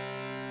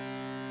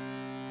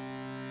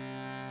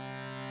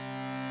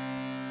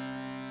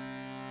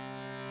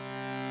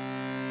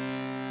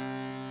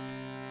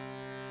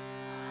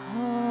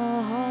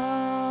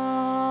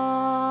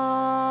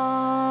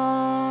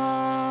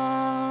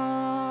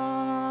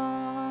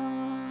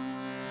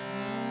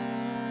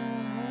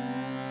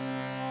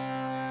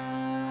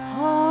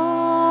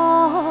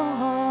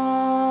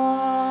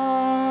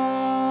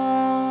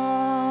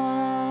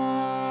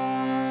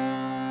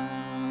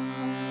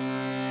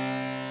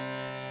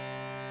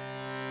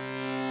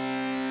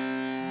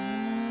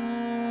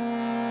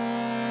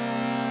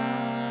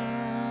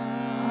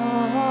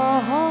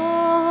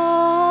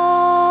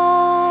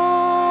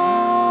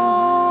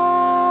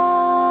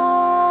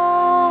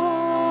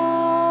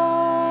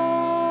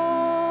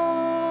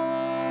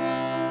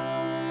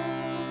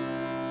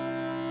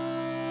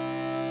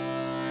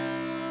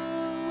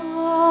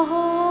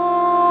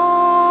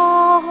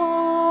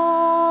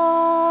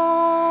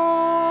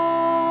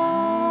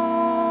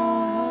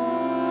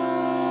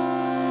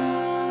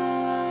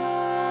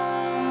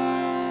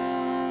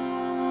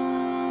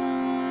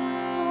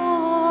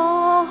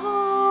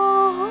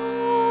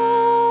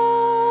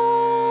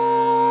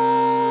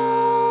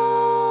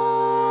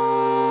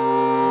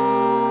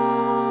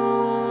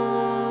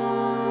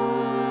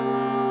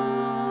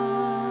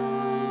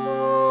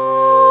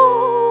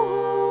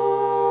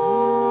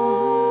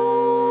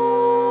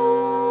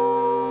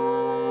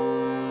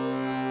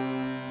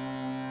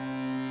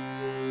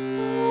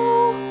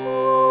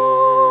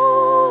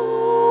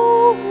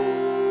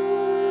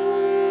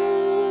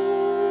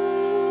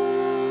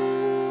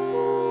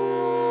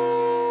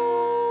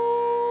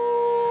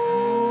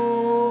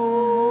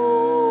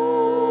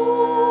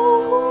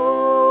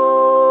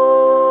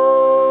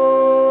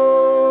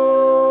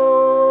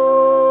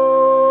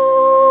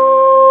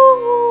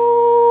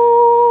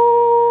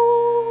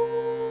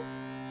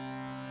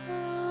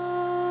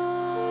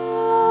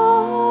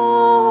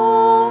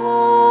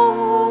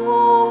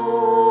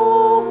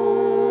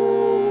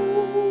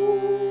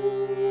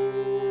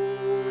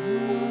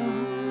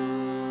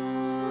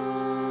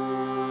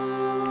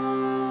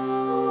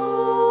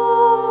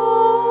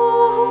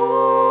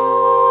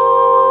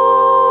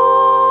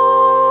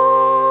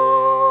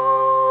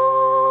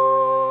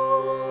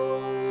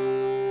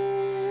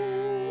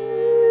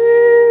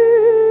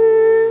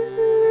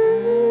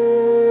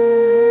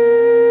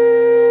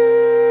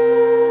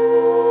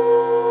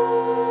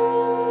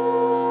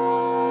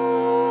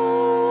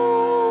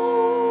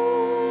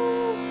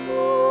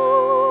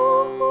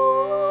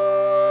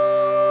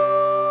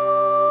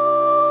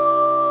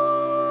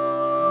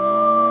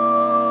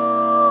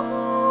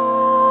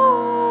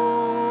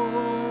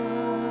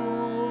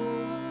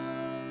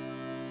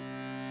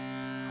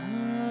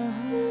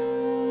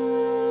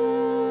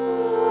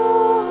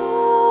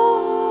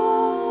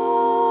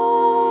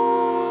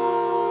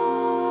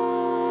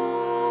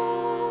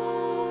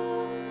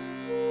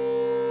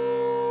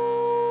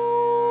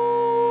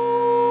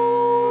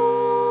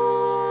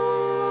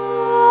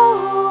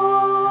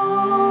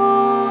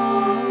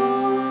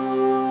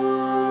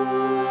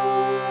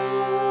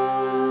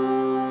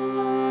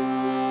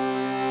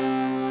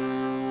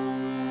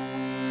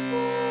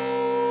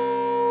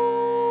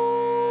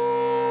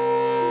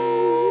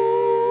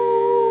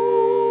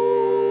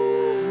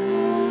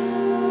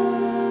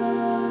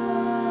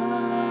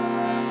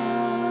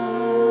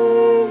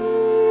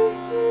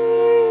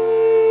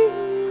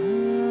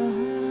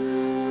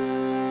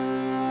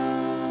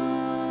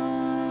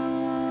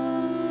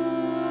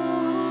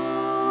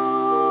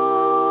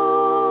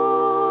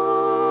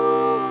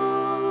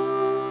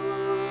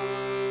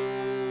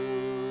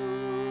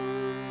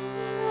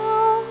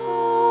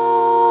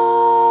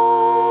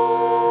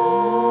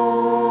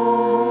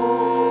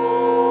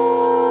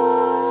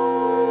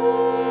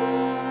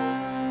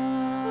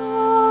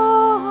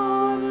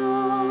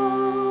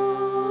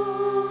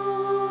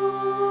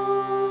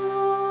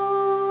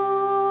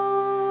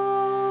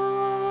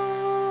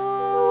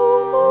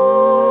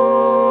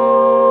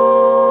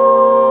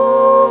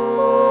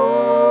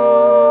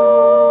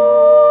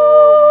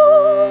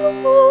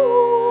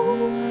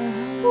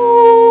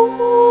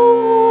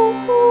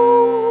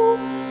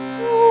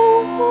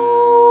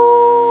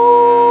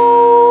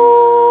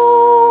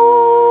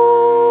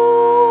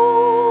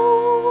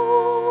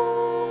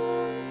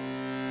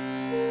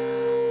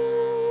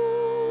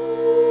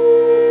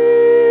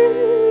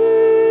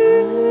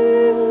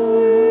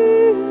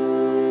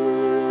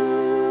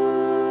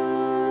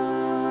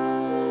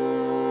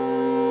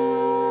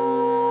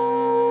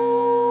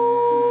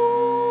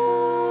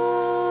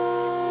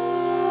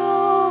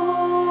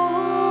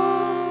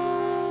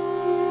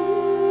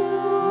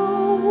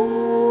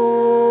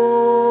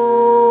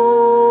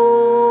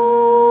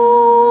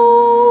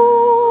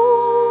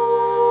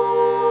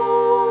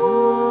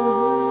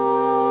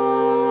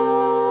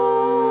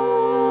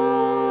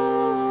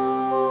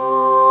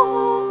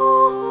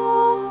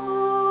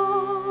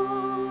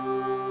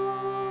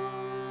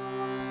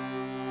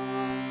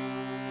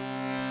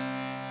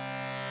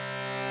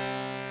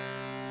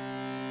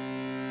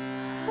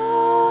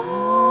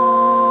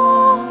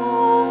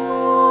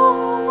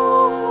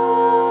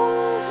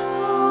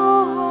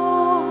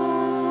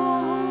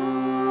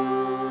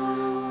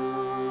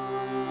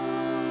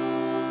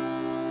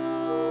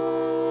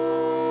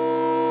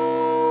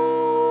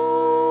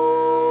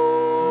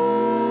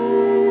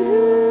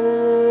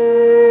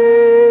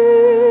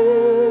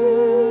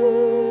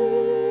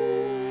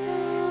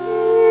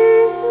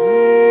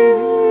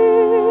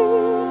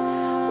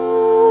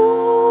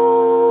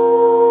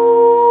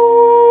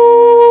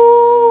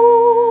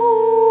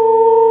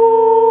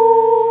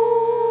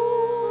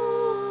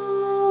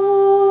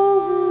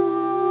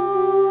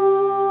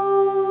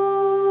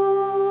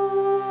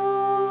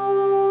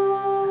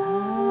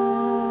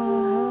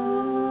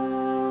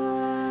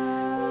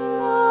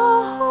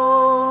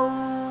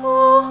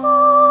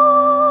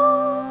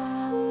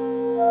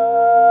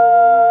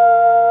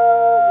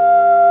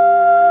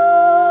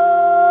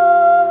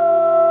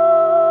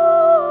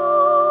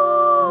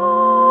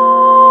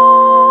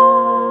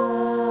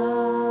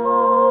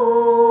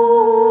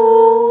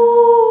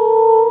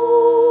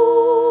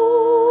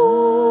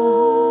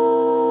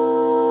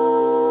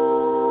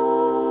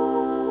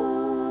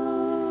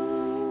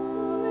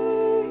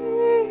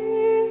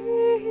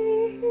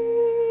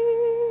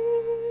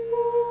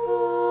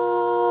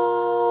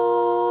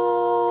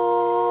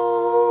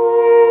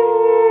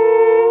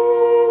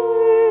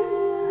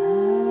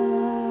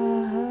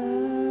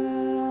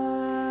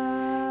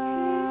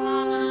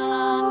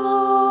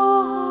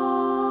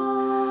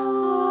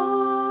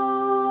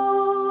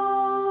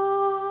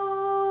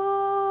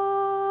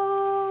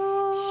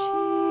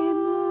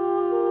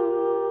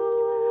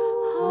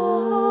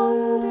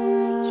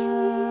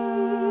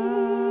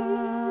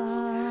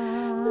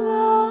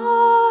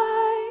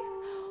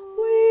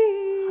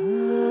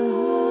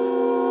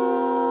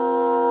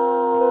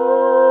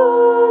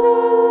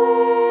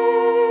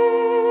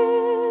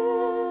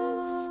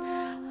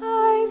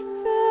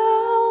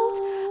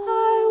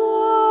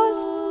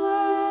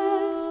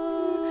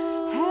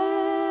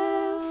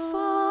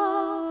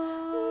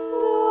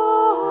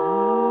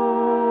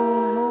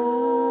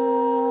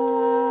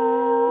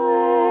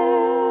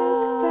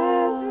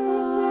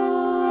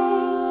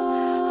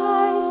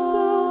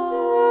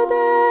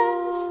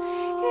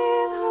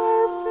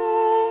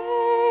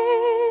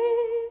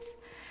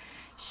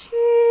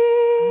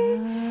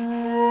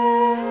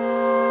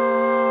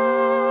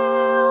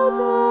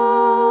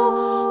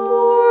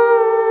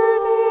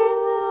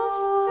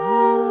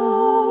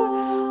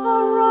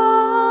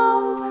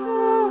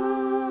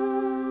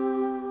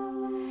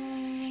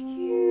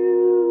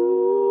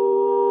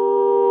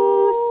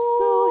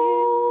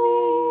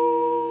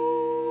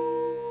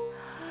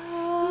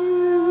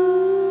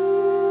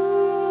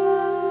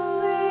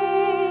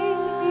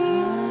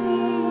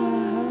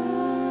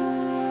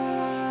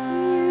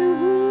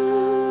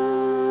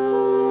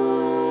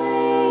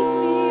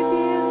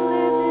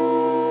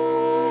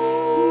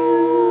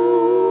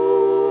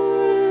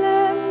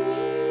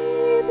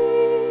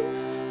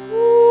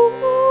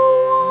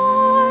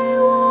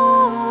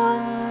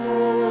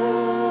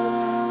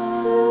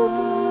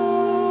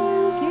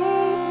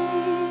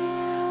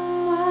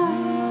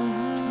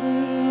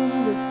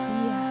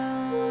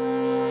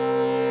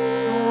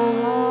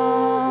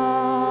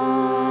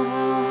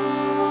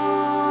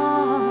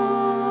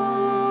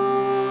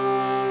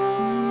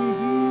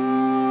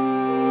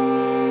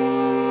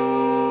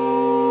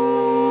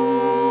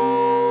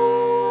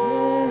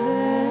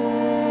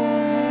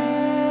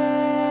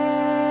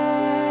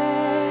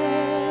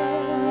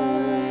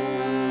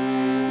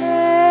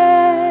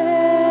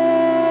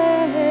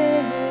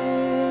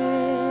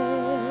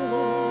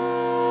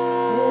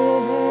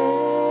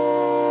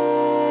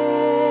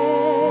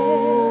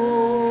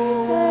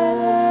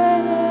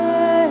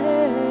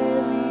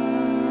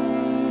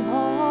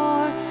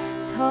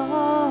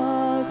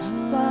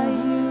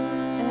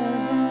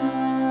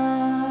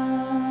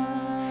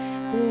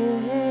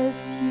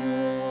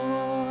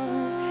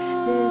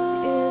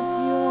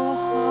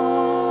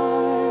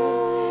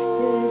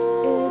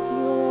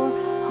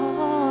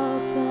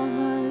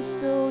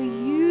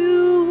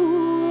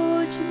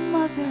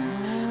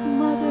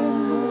 Mother,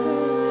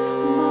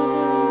 mother, mother,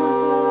 mother,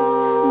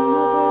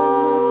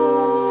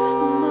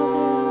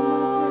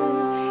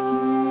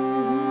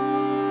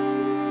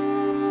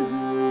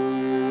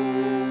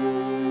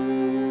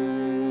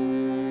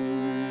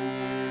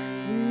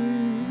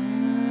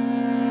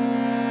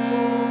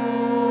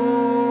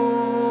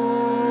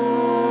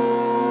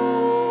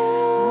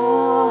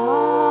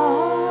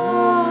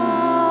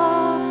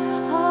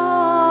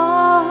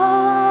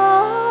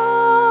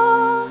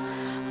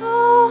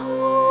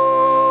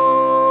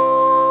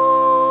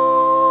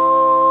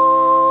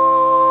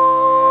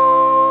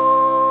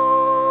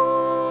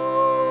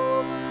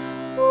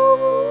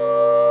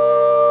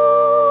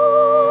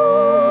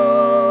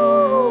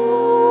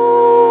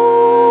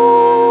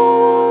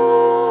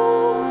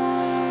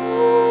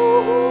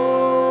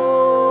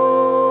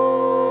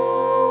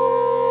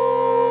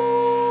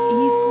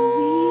 If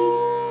we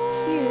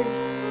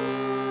tears,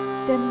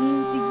 that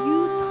means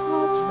you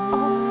touched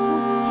us so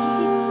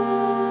deep.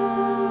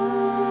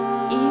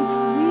 If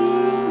we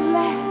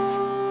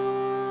laugh,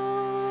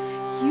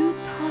 you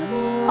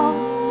touched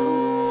us so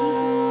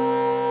deep.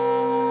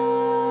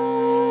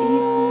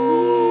 If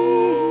we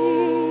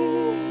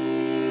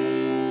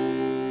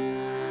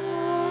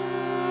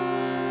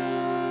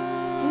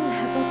still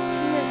have a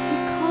tears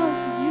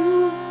because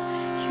you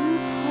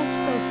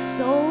touched us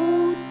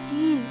so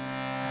deep.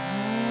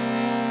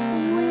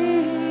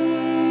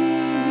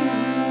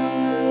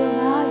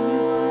 Now you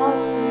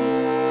touched me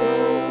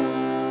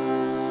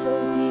so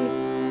deep.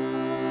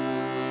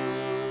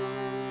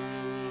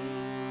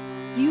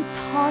 You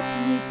taught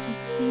me to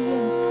see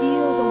and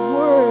feel the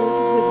world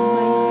with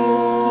my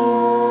real skin,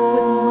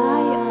 with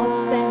my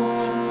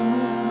authentic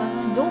movement.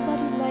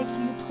 Nobody like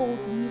you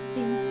told me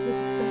things with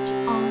such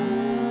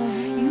honesty.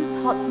 You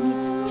taught me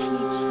to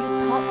teach. You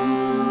taught me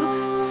to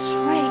look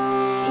straight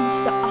into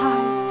the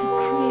eyes to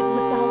create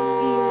without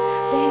fear.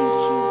 Thank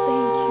you,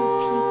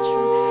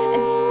 teacher.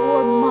 And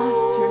score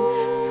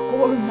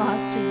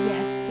master,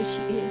 yes,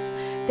 she is.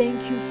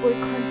 Thank you for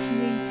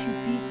continuing to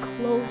be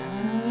close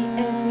to me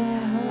every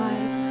time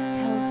life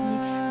tells me,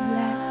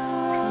 let's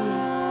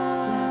create.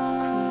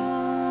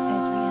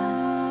 Adrian,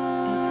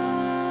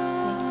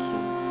 thank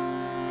you.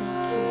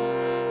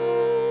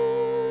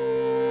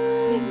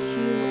 Thank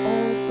you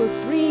all for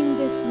bringing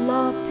this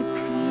love to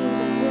create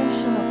an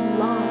ocean of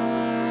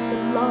love. The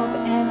love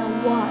Anna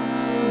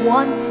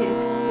wanted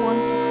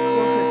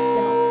for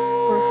herself,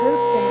 for her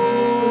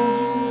family, for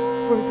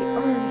you, for the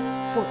earth,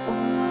 for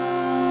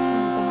all. It's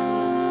from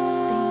Daria.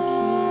 Thank you.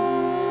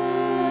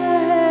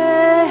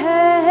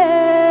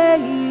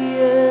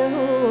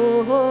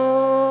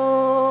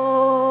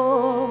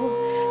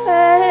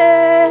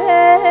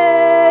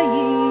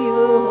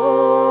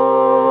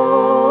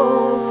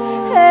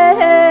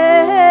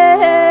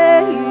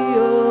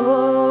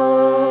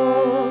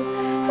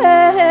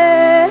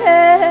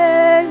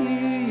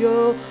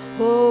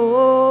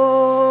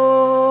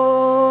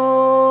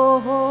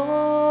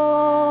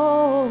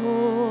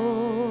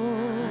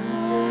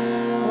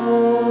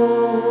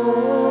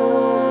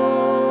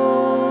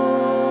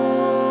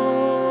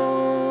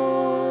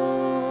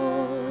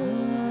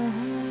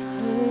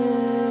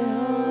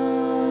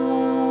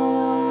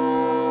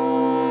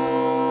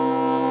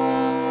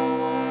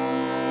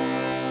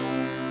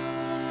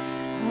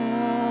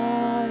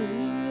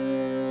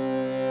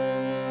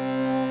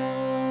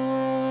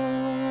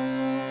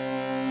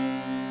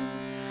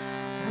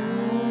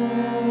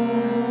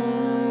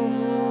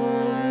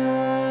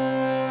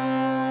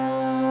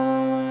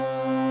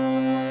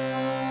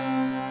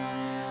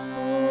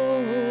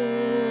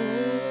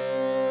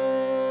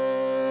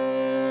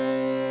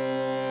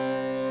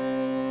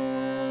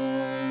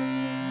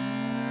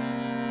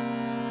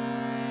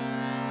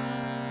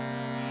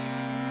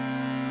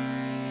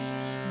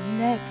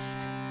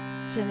 Next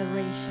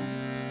generation,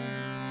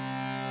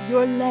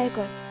 your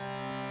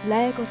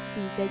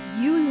legacy that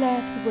you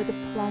left with the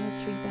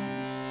planetary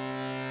dance,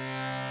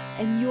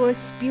 and your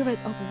spirit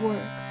of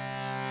work,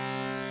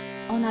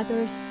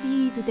 another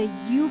seed that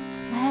you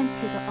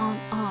planted on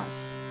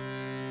us.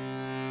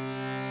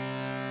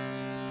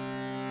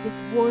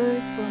 These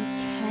words from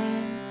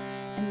Ken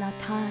and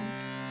Nathan.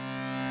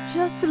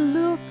 Just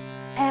look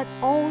at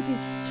all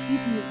these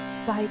tributes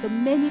by the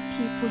many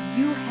people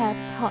you have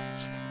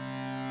touched.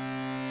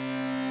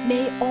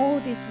 May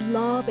all this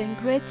love and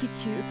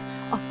gratitude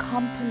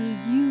accompany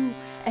you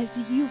as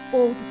you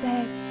fold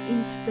back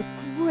into the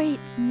great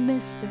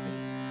mystery.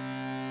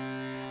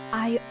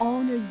 I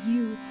honor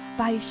you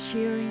by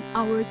sharing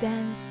our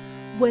dance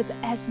with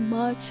as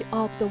much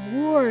of the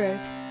world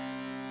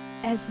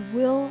as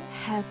will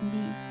have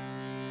me.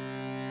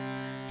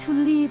 To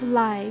live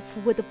life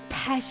with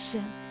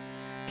passion,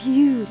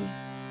 beauty,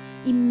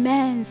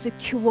 immense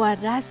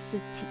curiosity,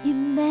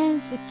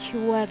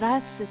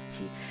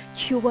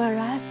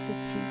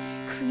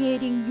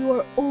 creating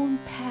your own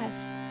path,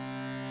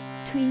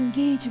 to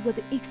engage with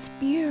the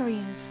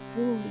experience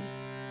fully,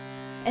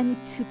 and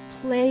to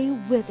play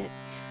with it,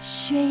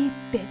 shape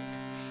it,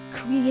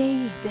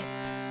 create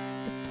it,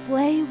 to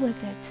play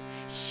with it,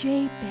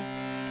 shape it,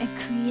 and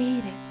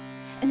create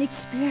it, and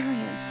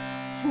experience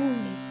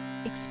fully.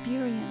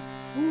 Experience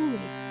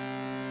fully.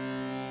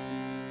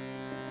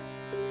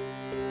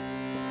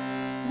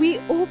 We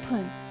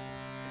open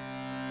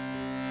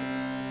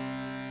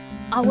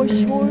our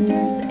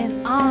shoulders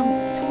and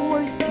arms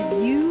towards to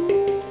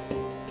you,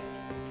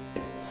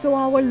 so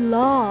our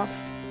love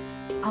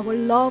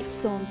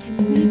song can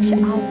reach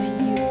out to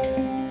you,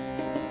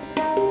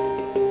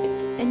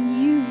 and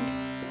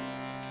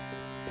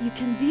you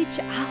can reach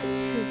out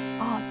to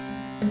us,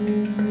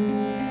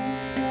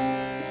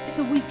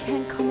 so we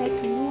can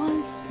connect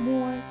once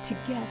more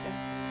together.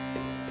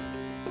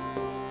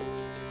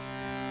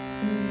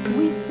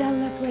 We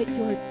celebrate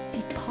your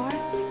depart.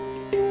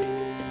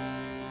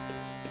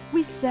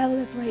 We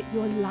celebrate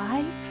your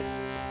life.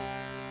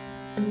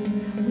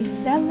 We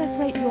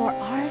celebrate your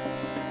art.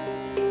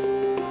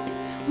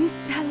 We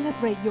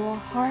celebrate your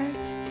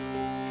heart.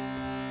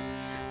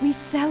 We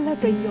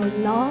celebrate your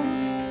love.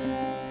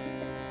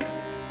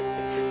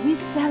 We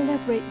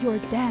celebrate your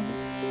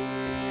dance.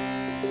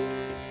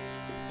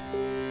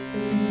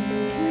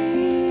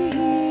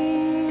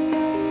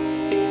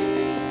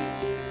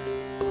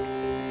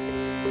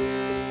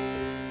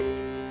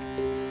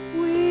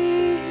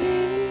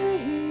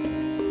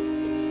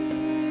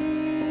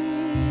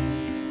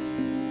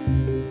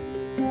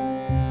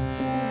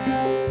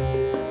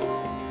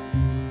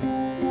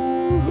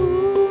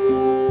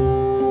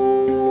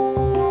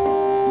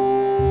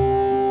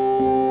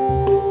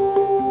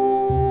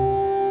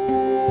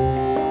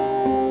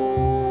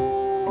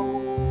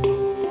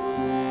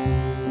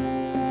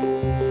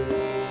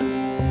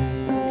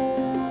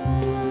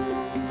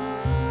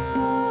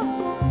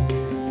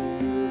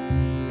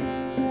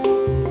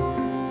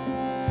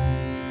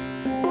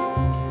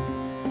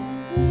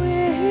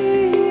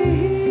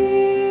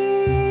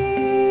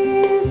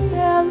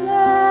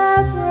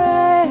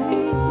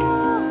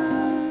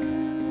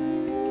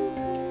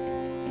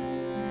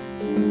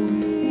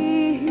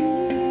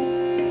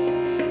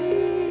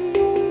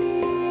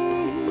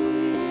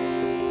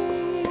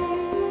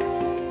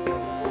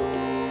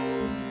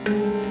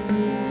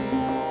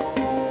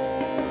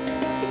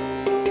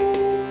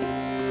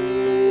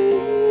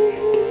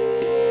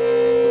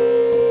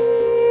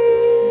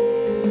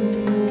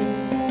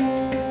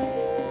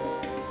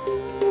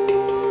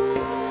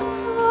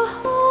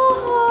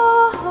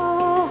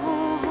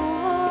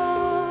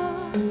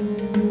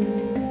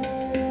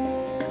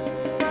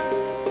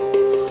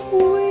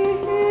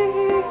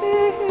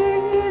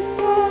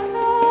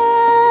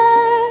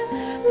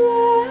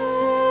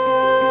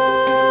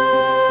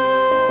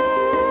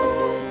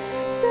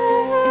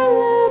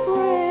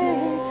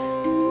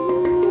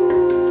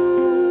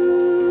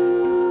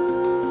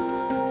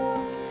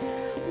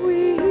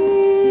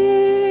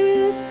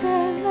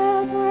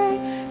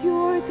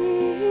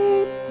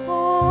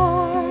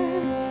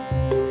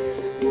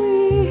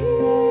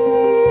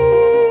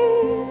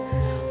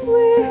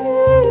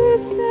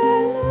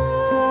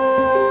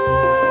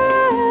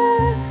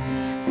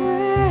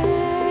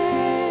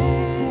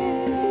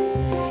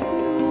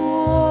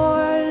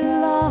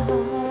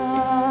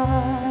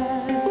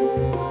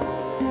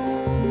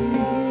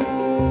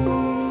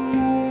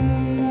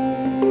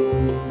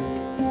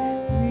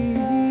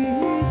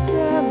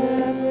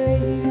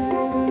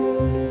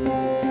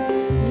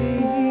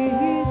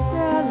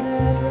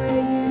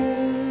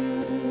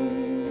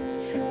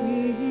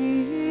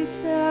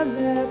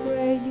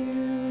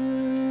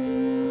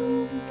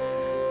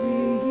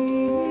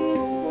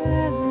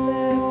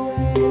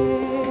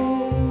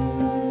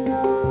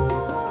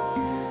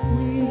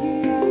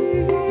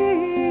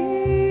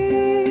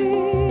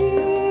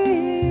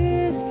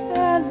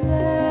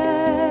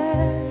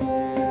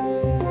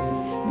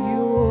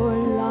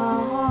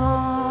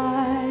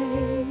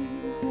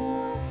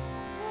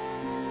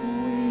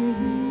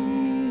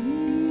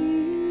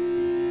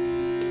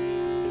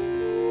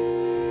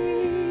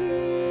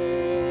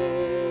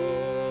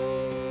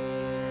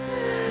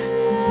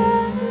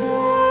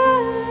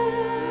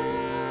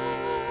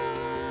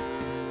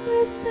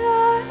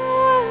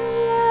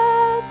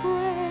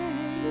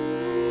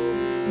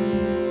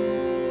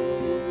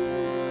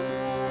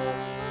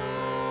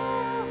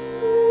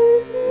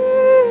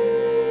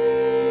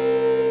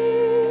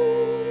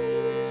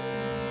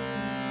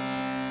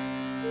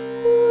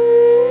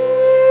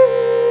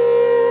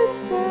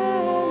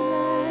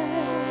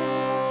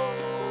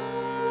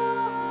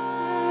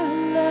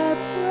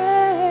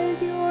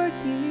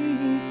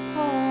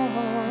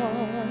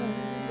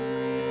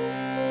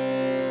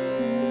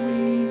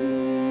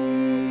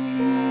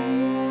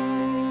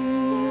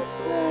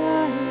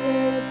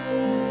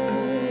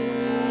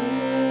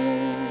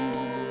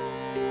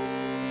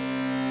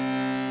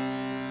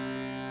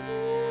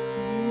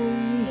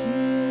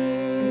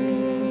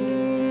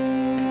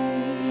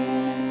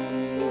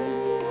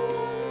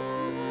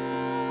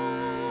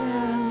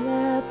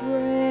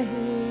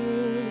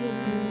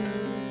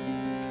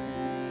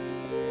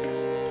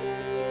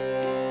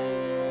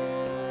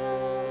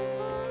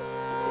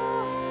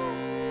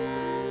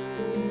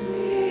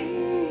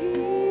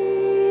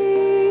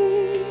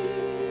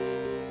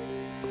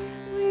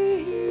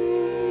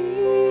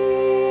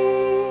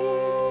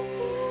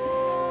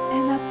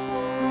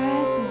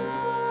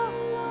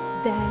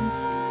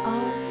 dance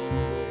us,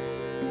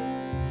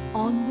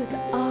 on with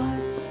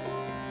us,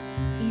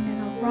 in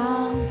and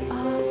around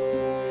us,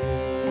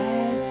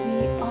 as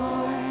we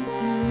are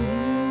in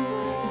you,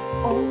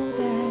 and all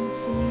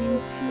dancing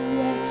into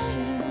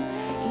action,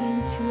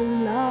 into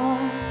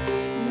love,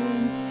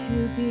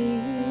 into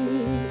being.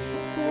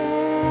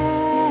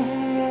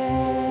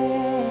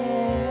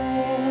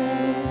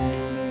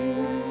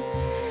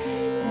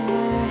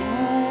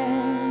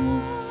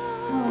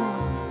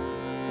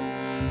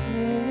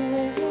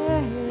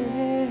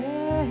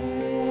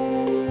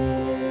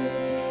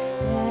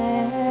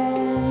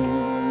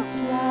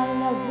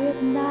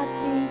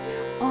 Nothing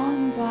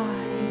on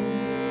by.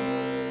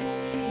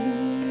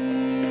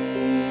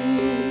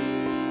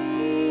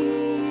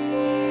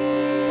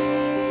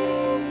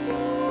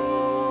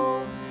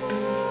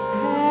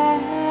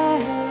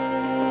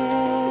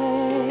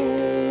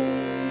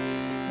 We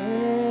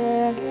celebrate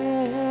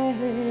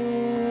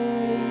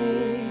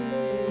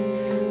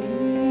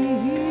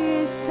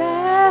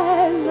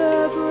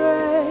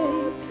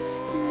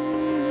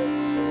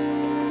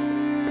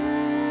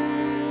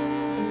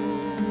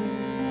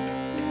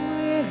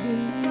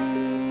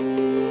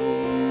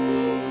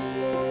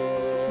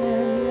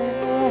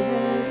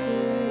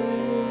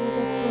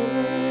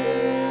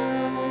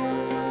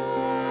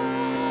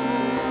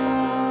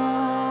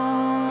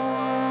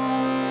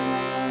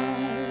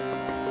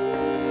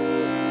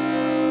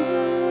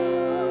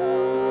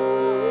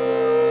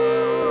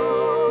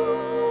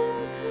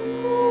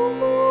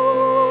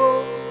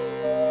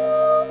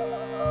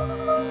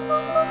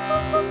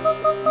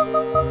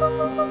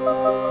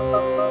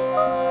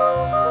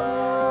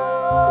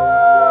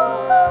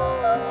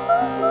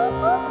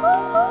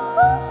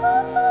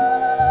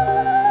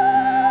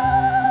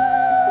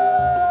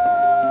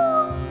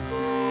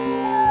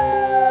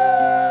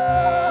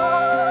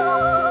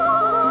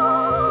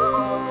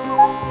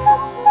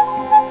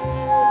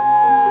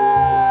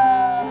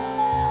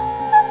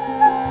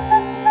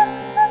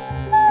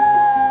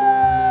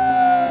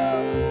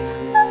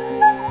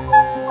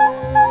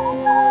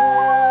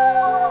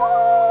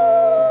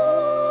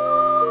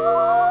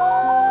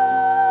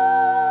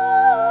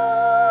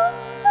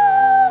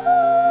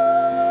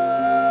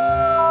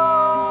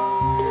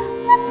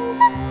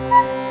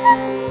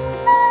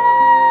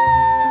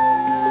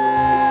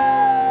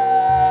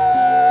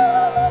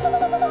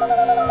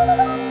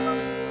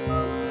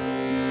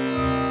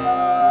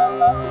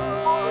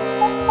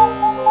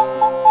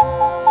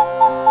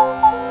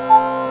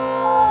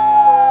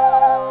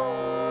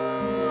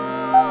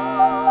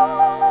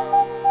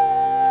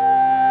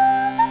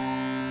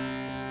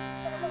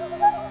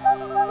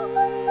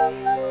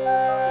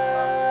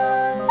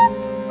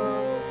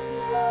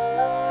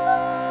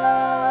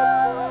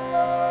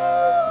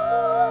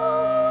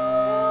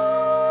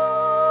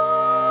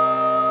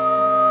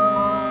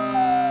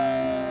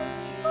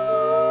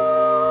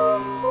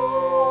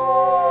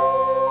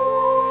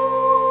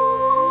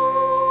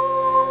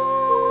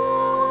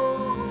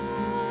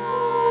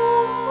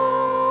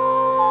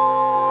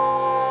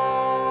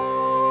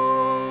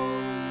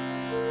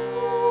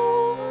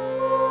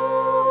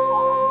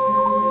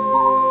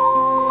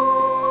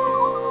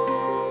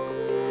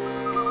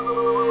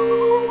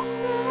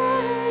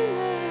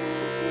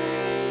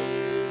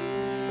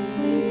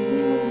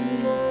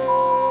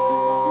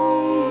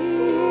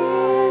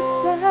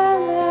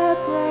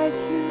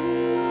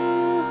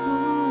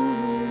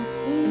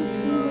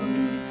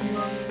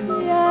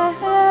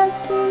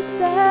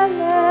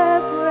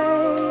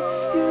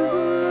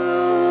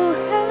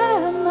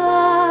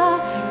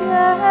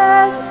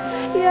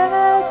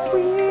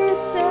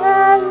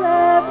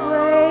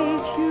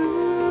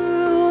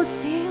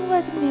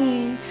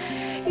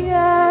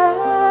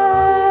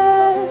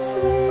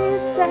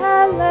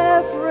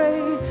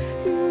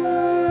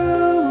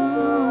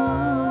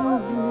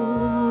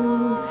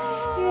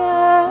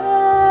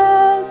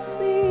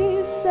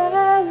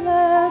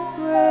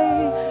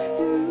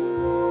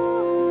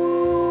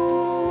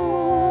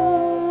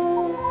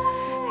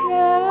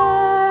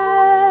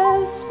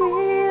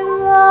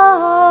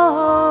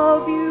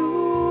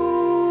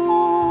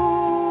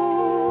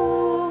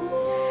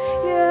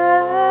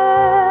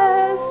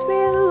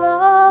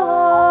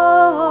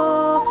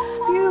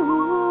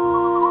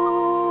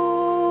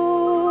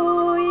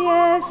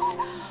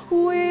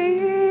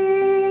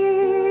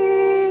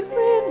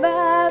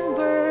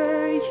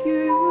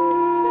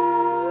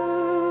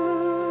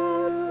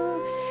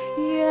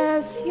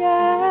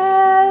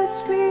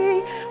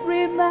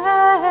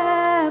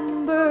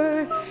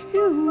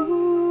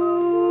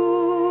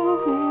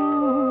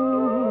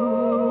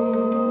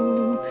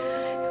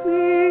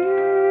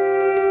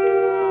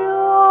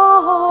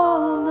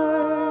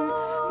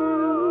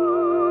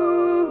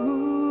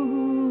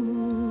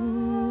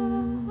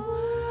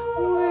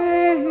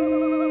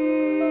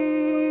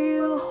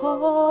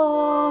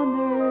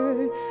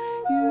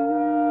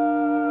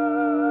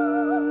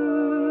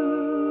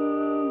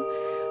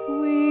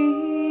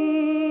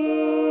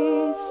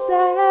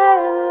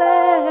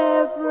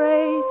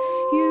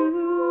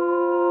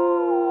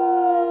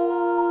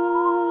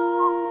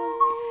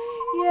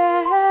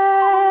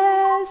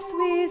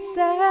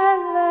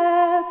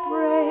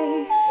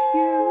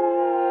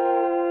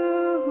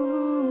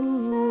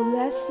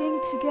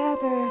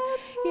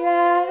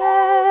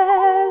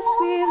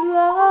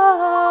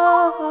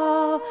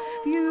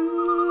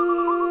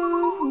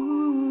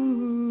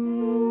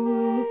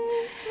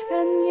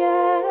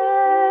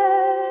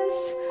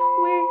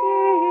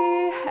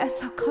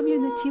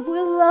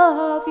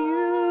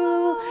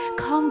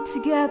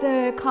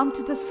together, come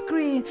to the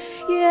screen.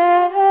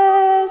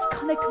 Yes,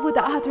 connect with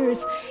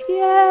others.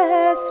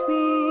 Yes,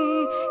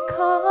 we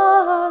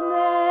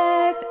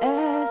connect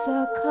as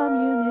a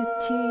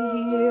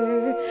community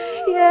here.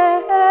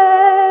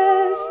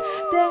 Yes,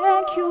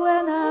 thank you,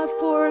 Anna,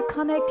 for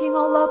connecting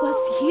all of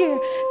us here.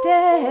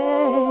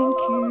 Thank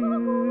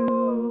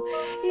you.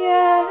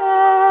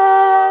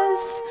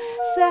 Yes,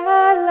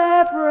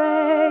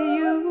 celebrate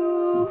you.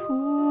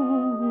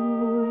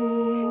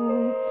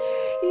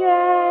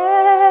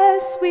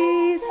 Yes,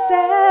 we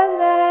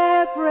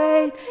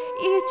celebrate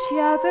each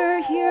other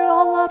here,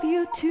 all of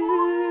you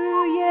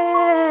too.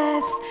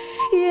 Yes,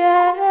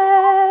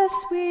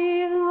 yes,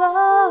 we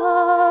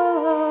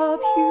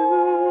love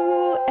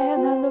you.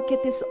 And I look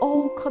at this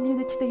whole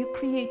community that you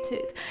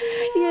created.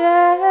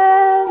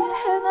 Yes,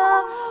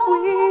 Hannah,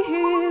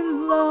 we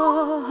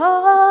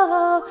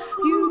love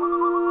you.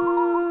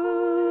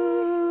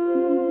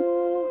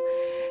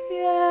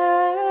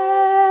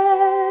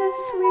 Yes,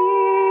 we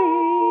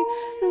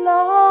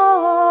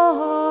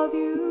love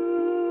you.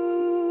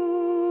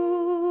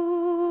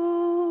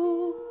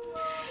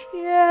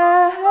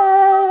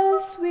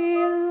 Yes,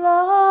 we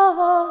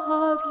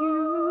love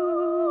you.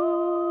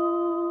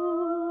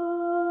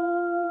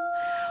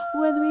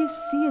 When we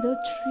see the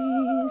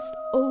trees,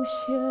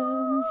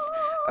 oceans,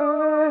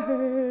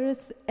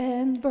 earth,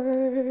 and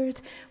bird,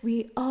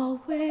 we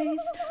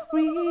always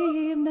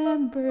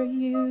remember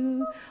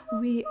you.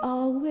 We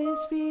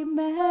always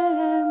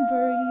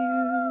remember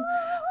you.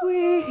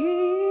 We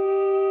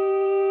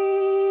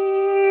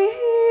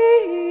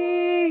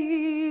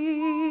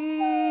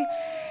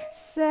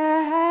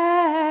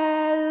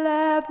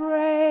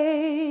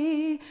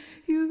celebrate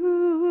you.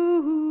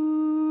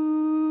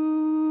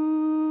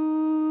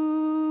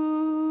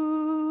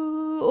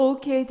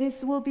 Okay,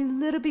 this will be a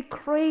little bit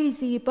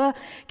crazy, but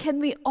can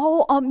we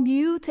all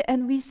unmute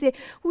and we say,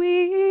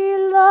 we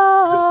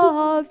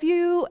love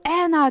you,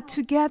 Anna,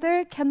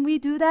 together? Can we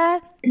do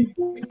that?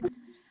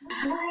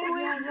 Oh,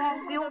 yes,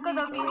 it's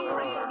gonna be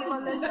crazy,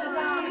 but let's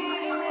try.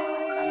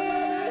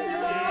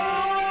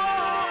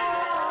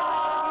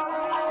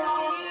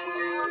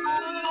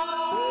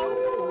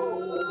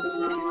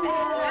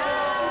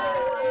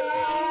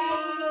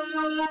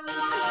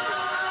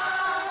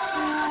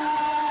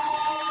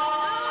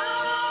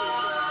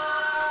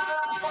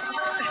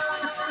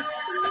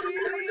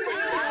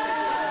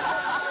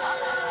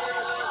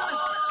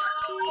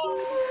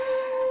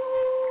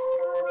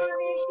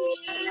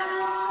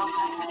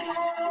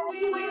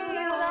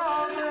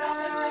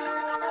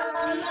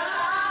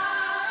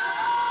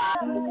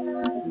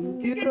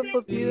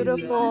 Beautiful,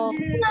 beautiful.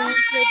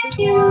 Thank you, Thank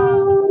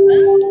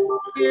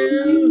everyone.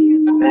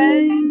 you.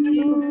 Thank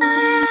you.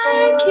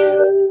 Thank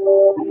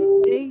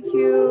you. Thank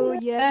you.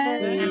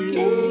 Yes. Thank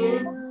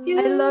you.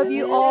 I love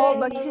you all,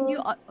 but can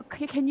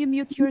you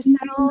mute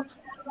yourself?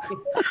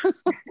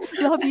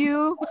 Love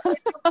you.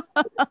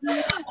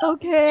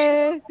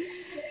 Okay.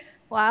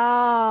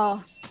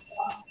 Wow.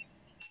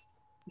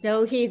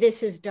 Dohee,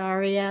 this is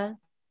Daria.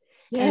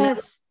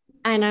 Yes.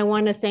 And I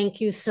want to thank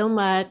you so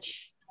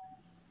much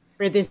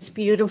for this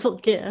beautiful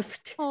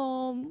gift.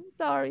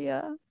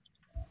 Daria.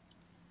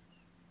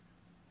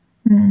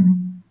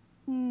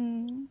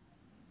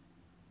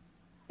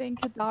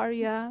 Thank you,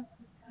 Daria.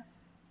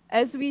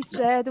 As we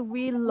said,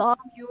 we love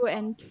you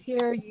and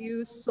care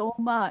you so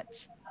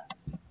much.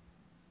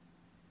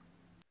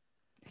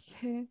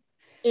 Okay.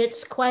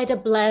 It's quite a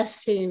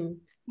blessing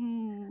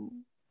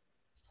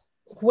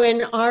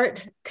when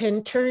art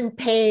can turn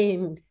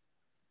pain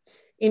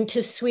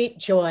into sweet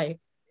joy.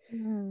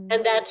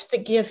 And that's the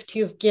gift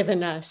you've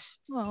given us.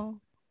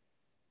 Oh.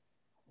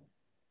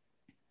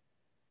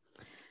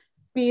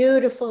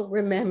 Beautiful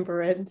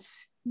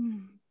remembrance.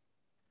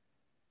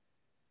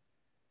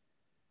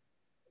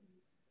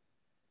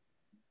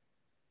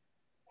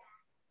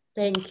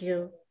 Thank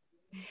you.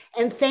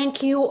 And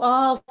thank you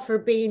all for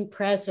being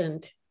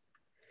present.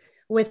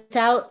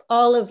 Without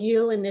all of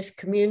you in this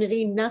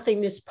community,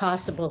 nothing is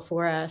possible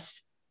for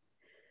us.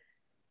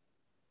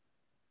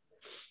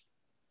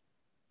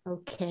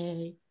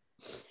 Okay.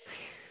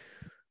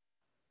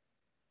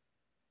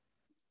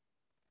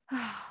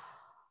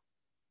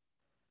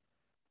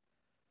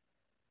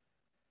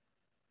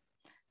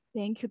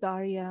 Thank you,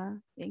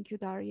 Daria. Thank you,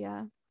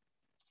 Daria.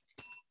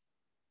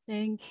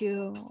 Thank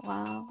you.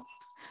 Wow.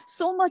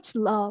 So much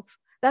love.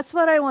 That's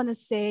what I want to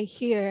say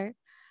here,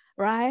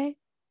 right?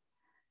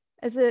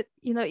 Is it,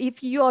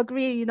 if you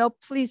agree,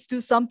 please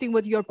do something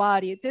with your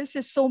body. This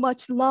is so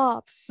much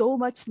love, so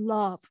much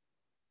love.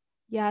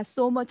 Yeah,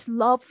 so much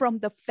love from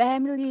the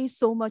family,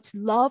 so much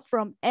love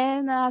from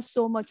Anna,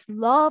 so much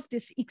love,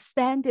 this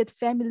extended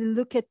family.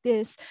 Look at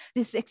this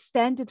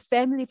extended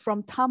family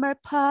from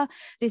Tamarpa,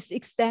 this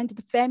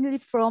extended family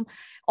from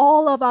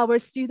all of our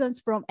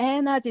students from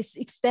Anna, this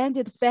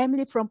extended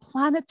family from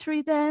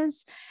Planetary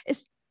Dance.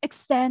 It's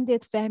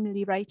extended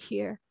family right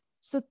here.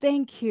 So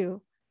thank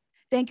you.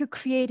 Thank you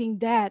creating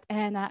that,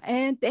 Anna.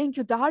 And thank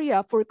you,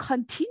 Daria, for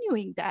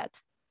continuing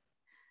that.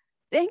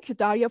 Thank you,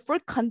 Daria, for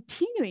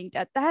continuing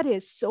that. That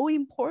is so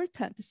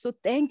important. So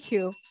thank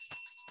you.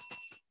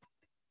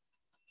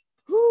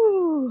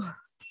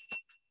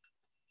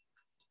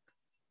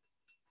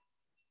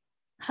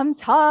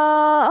 감사합니다.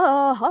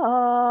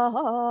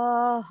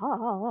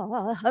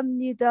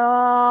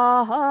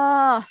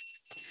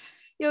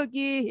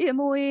 여기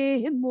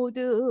모인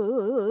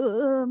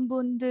모든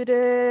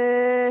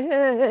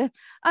분들의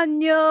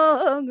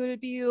안녕을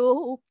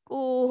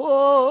비옵고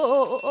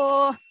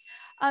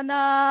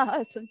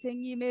아나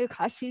선생님의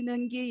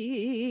가시는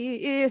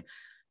길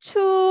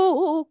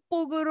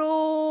축복으로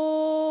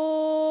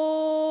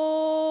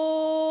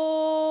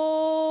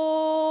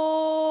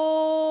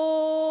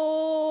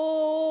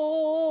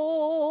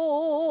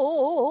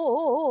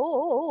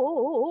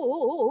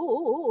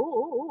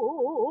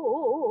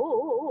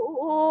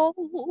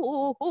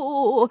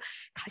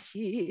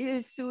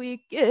가실 수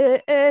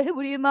있게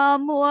우리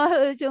마음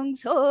모아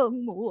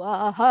정성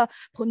모아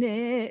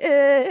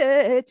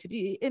보내드립니다.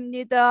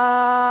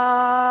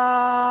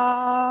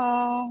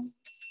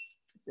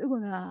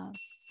 쓰구나.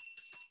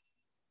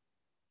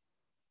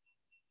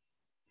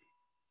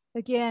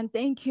 Again,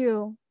 thank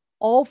you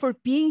all for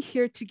being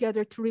here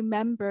together to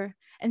remember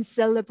and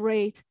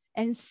celebrate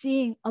and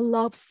sing a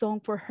love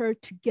song for her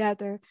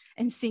together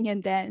and sing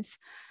and dance.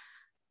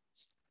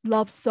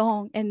 Love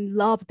song and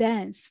love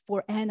dance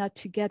for Anna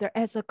together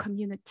as a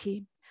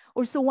community.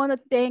 Also want to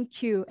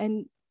thank you.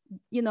 And,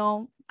 you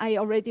know, I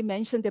already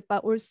mentioned it,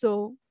 but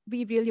also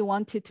we really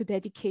wanted to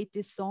dedicate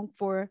this song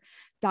for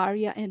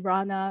Daria and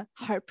Anna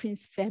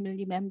Halprin's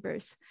family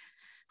members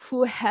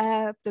who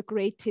have the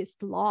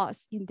greatest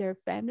loss in their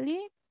family.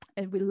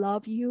 And we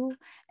love you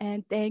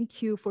and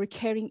thank you for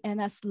carrying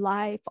Anna's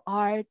life,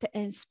 art,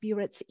 and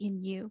spirits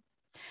in you.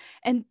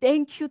 And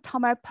thank you,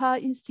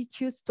 Tamarpa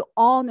Institutes, to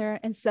honor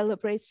and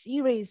celebrate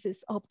series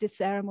of the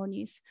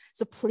ceremonies.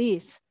 So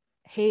please,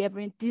 hey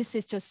everyone, this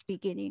is just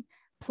beginning.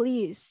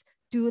 Please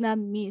do not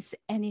miss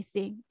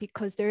anything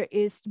because there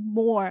is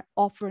more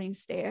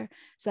offerings there.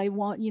 So I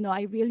want, you know,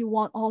 I really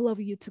want all of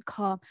you to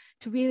come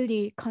to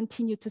really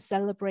continue to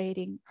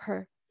celebrating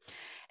her.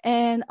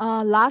 And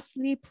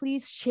lastly,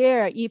 please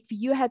share if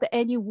you had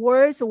any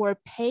words or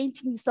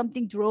painting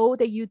something draw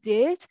that you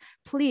did,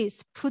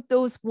 please put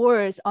those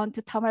words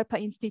onto Tamarpa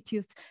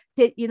Institute.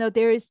 That, you know,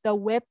 there is the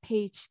web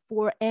page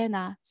for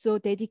Anna, so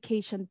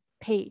dedication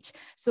page.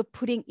 So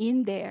putting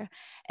in there.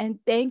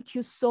 And thank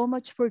you so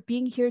much for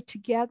being here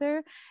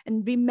together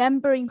and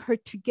remembering her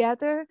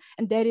together.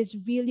 And that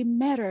is really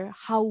matter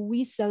how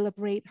we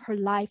celebrate her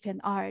life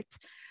and art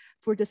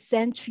for the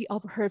century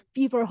of her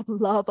fever of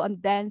love on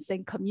dance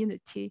and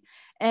community.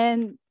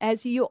 And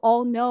as you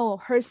all know,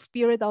 her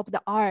spirit of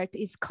the art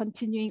is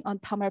continuing on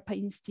Tamarpa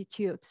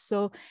Institute.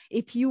 So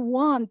if you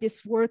want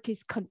this work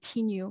is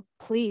continue,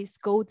 please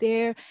go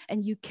there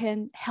and you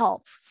can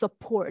help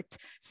support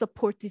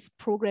this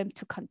program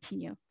to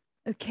continue.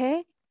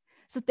 Okay?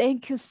 So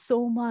thank you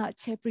so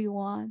much,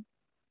 everyone.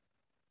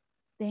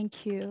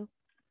 Thank you.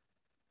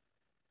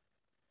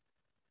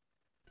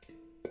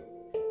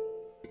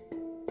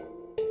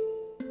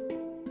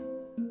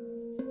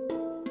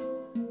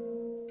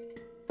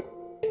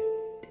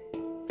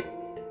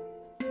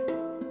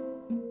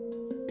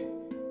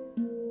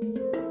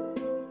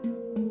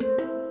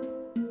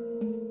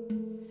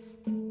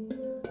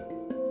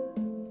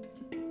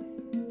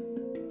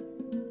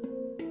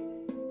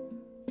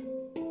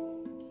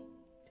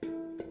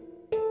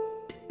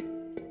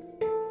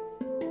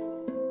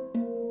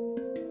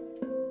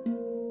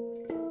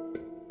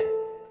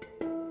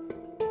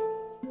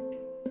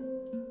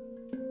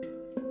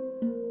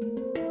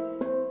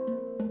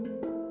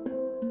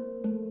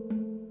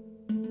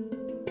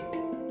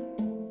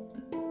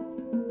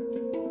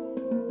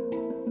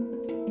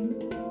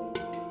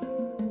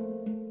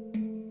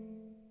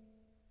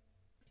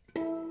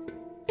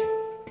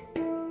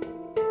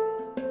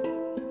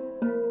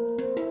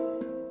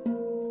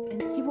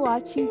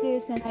 Watching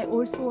this, and I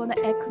also want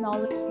to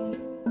acknowledge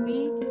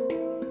we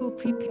who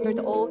prepared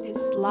all these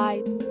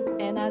slides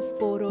and as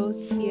photos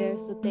here.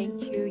 So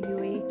thank you,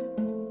 Yui.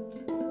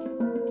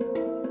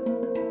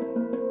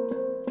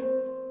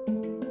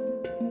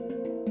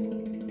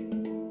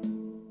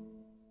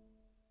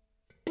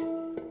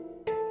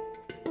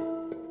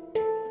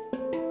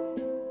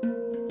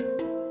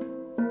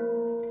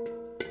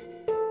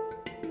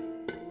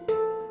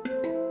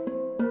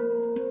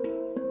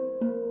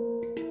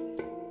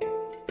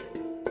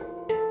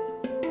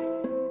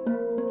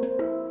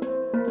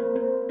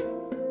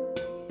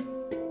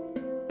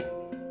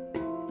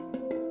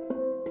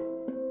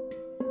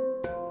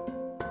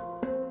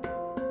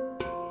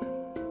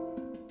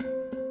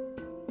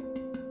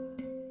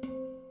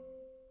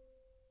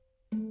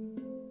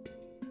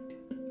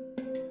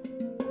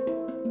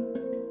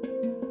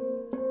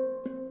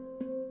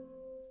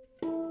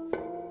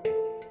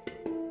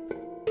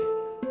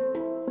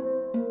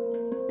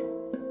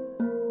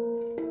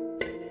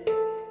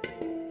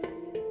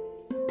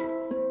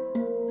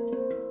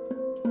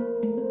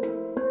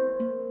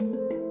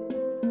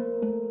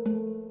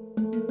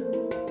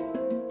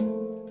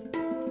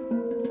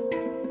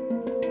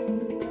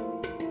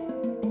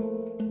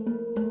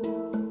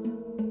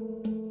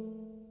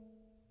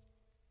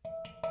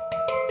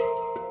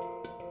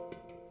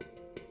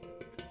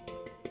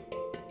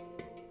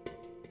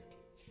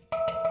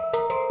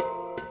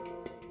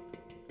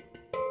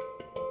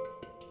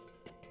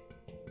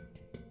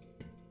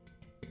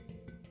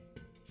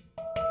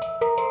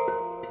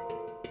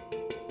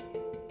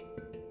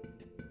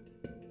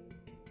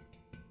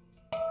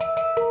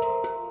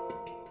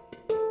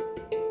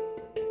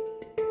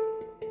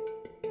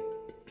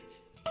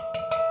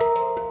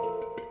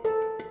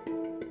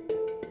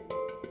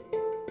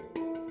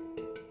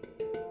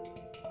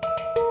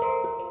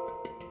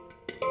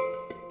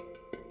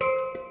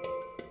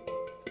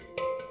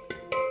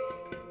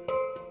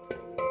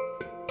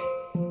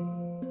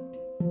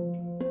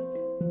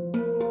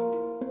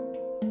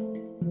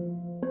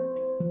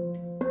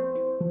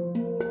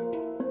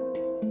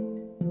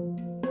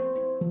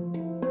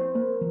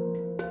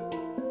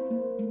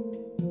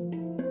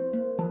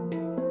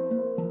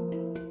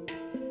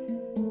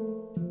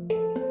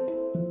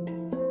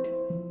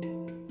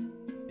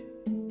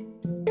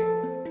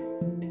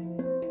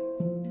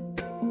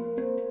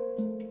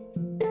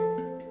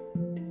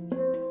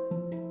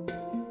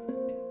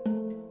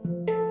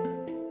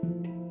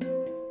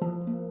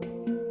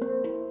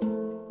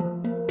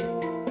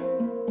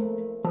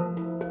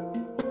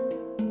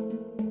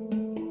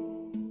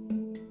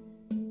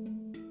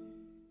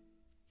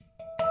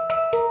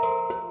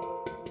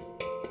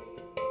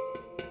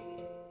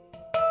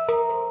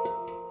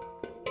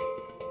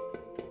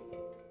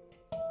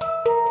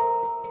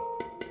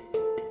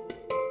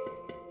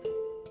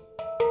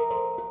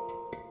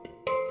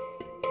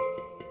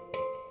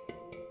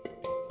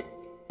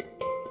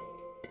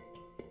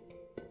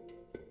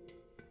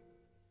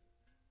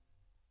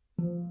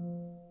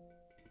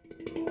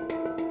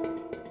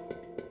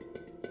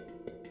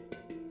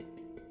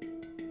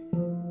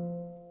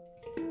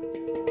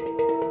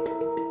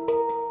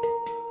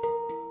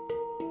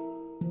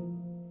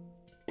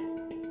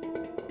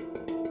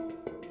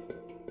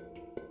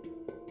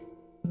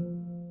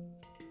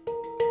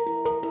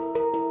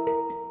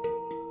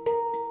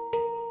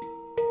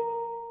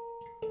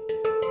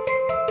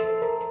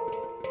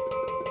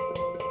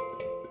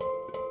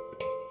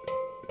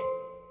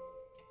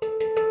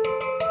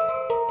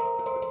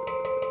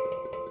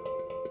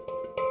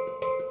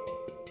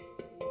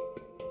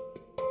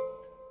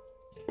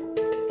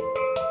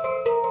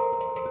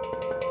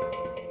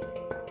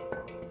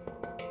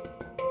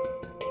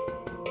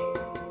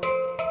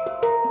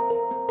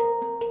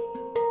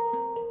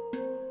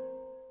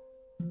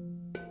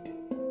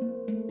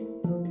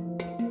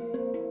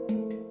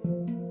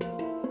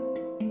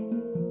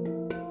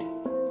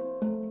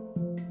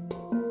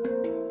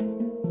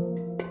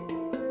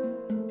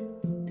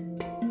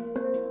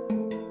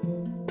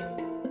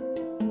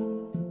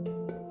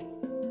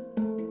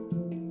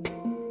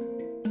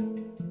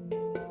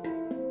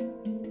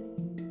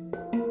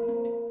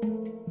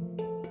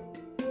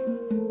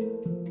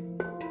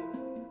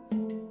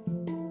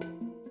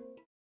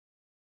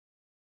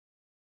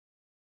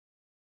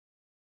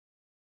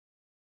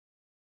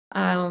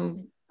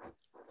 Thank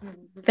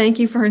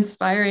you for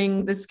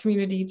inspiring this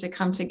community to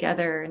come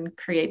together and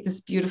create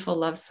this beautiful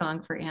love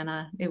song for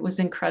Anna. It was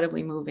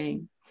incredibly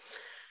moving.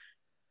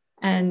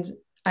 And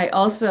I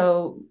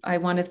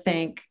want to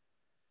thank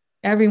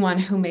everyone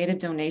who made a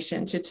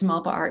donation to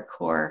Tamalpa Art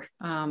Corps.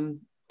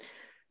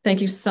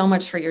 Thank you so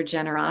much for your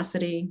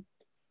generosity.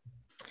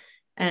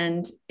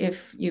 And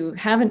if you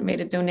haven't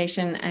made a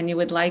donation and you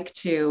would like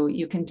to,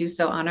 you can do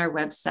so on our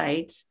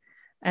website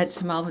at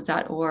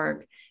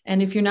tamalpa.org.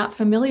 And if you're not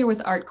familiar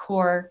with Art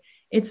Corps,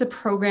 it's a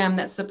program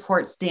that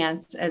supports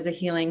dance as a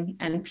healing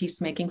and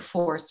peacemaking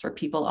force for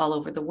people all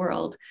over the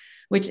world,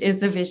 which is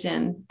the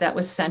vision that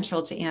was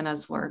central to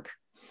Anna's work.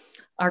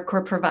 Art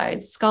Corps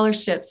provides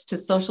scholarships to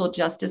social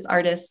justice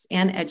artists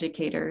and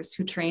educators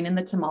who train in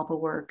the Tamalpa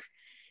work.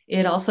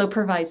 It also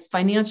provides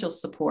financial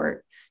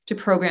support to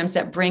programs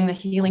that bring the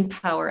healing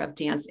power of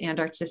dance and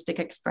artistic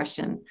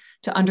expression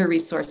to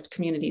under-resourced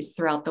communities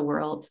throughout the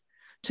world.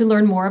 To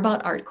learn more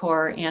about Art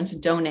Corps and to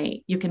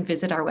donate, you can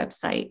visit our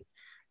website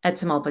at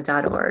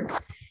tamalpa.org.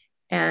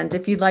 And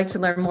if you'd like to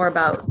learn more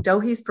about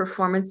Dohee's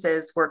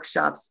performances,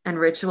 workshops, and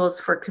rituals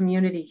for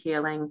community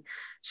healing,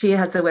 she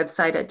has a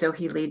website at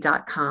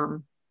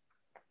doheelee.com.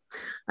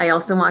 I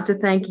also want to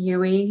thank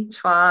Yui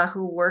Chua,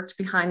 who worked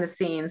behind the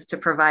scenes to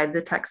provide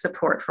the tech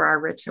support for our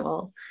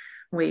ritual.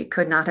 We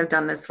could not have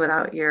done this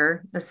without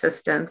your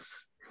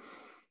assistance.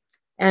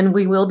 And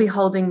we will be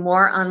holding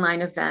more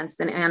online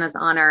events in Anna's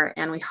honor,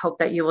 and we hope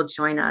that you will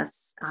join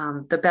us.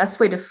 The best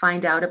way to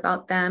find out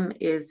about them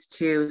is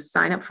to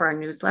sign up for our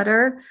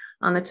newsletter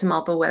on the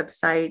Tamalpa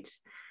website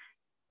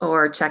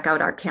or check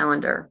out our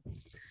calendar.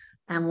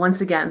 And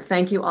once again,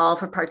 thank you all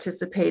for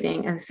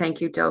participating, and thank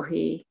you,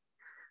 Dohee,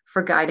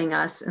 for guiding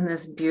us in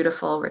this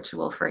beautiful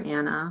ritual for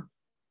Anna.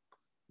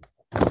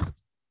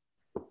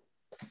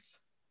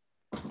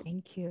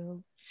 Thank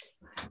you.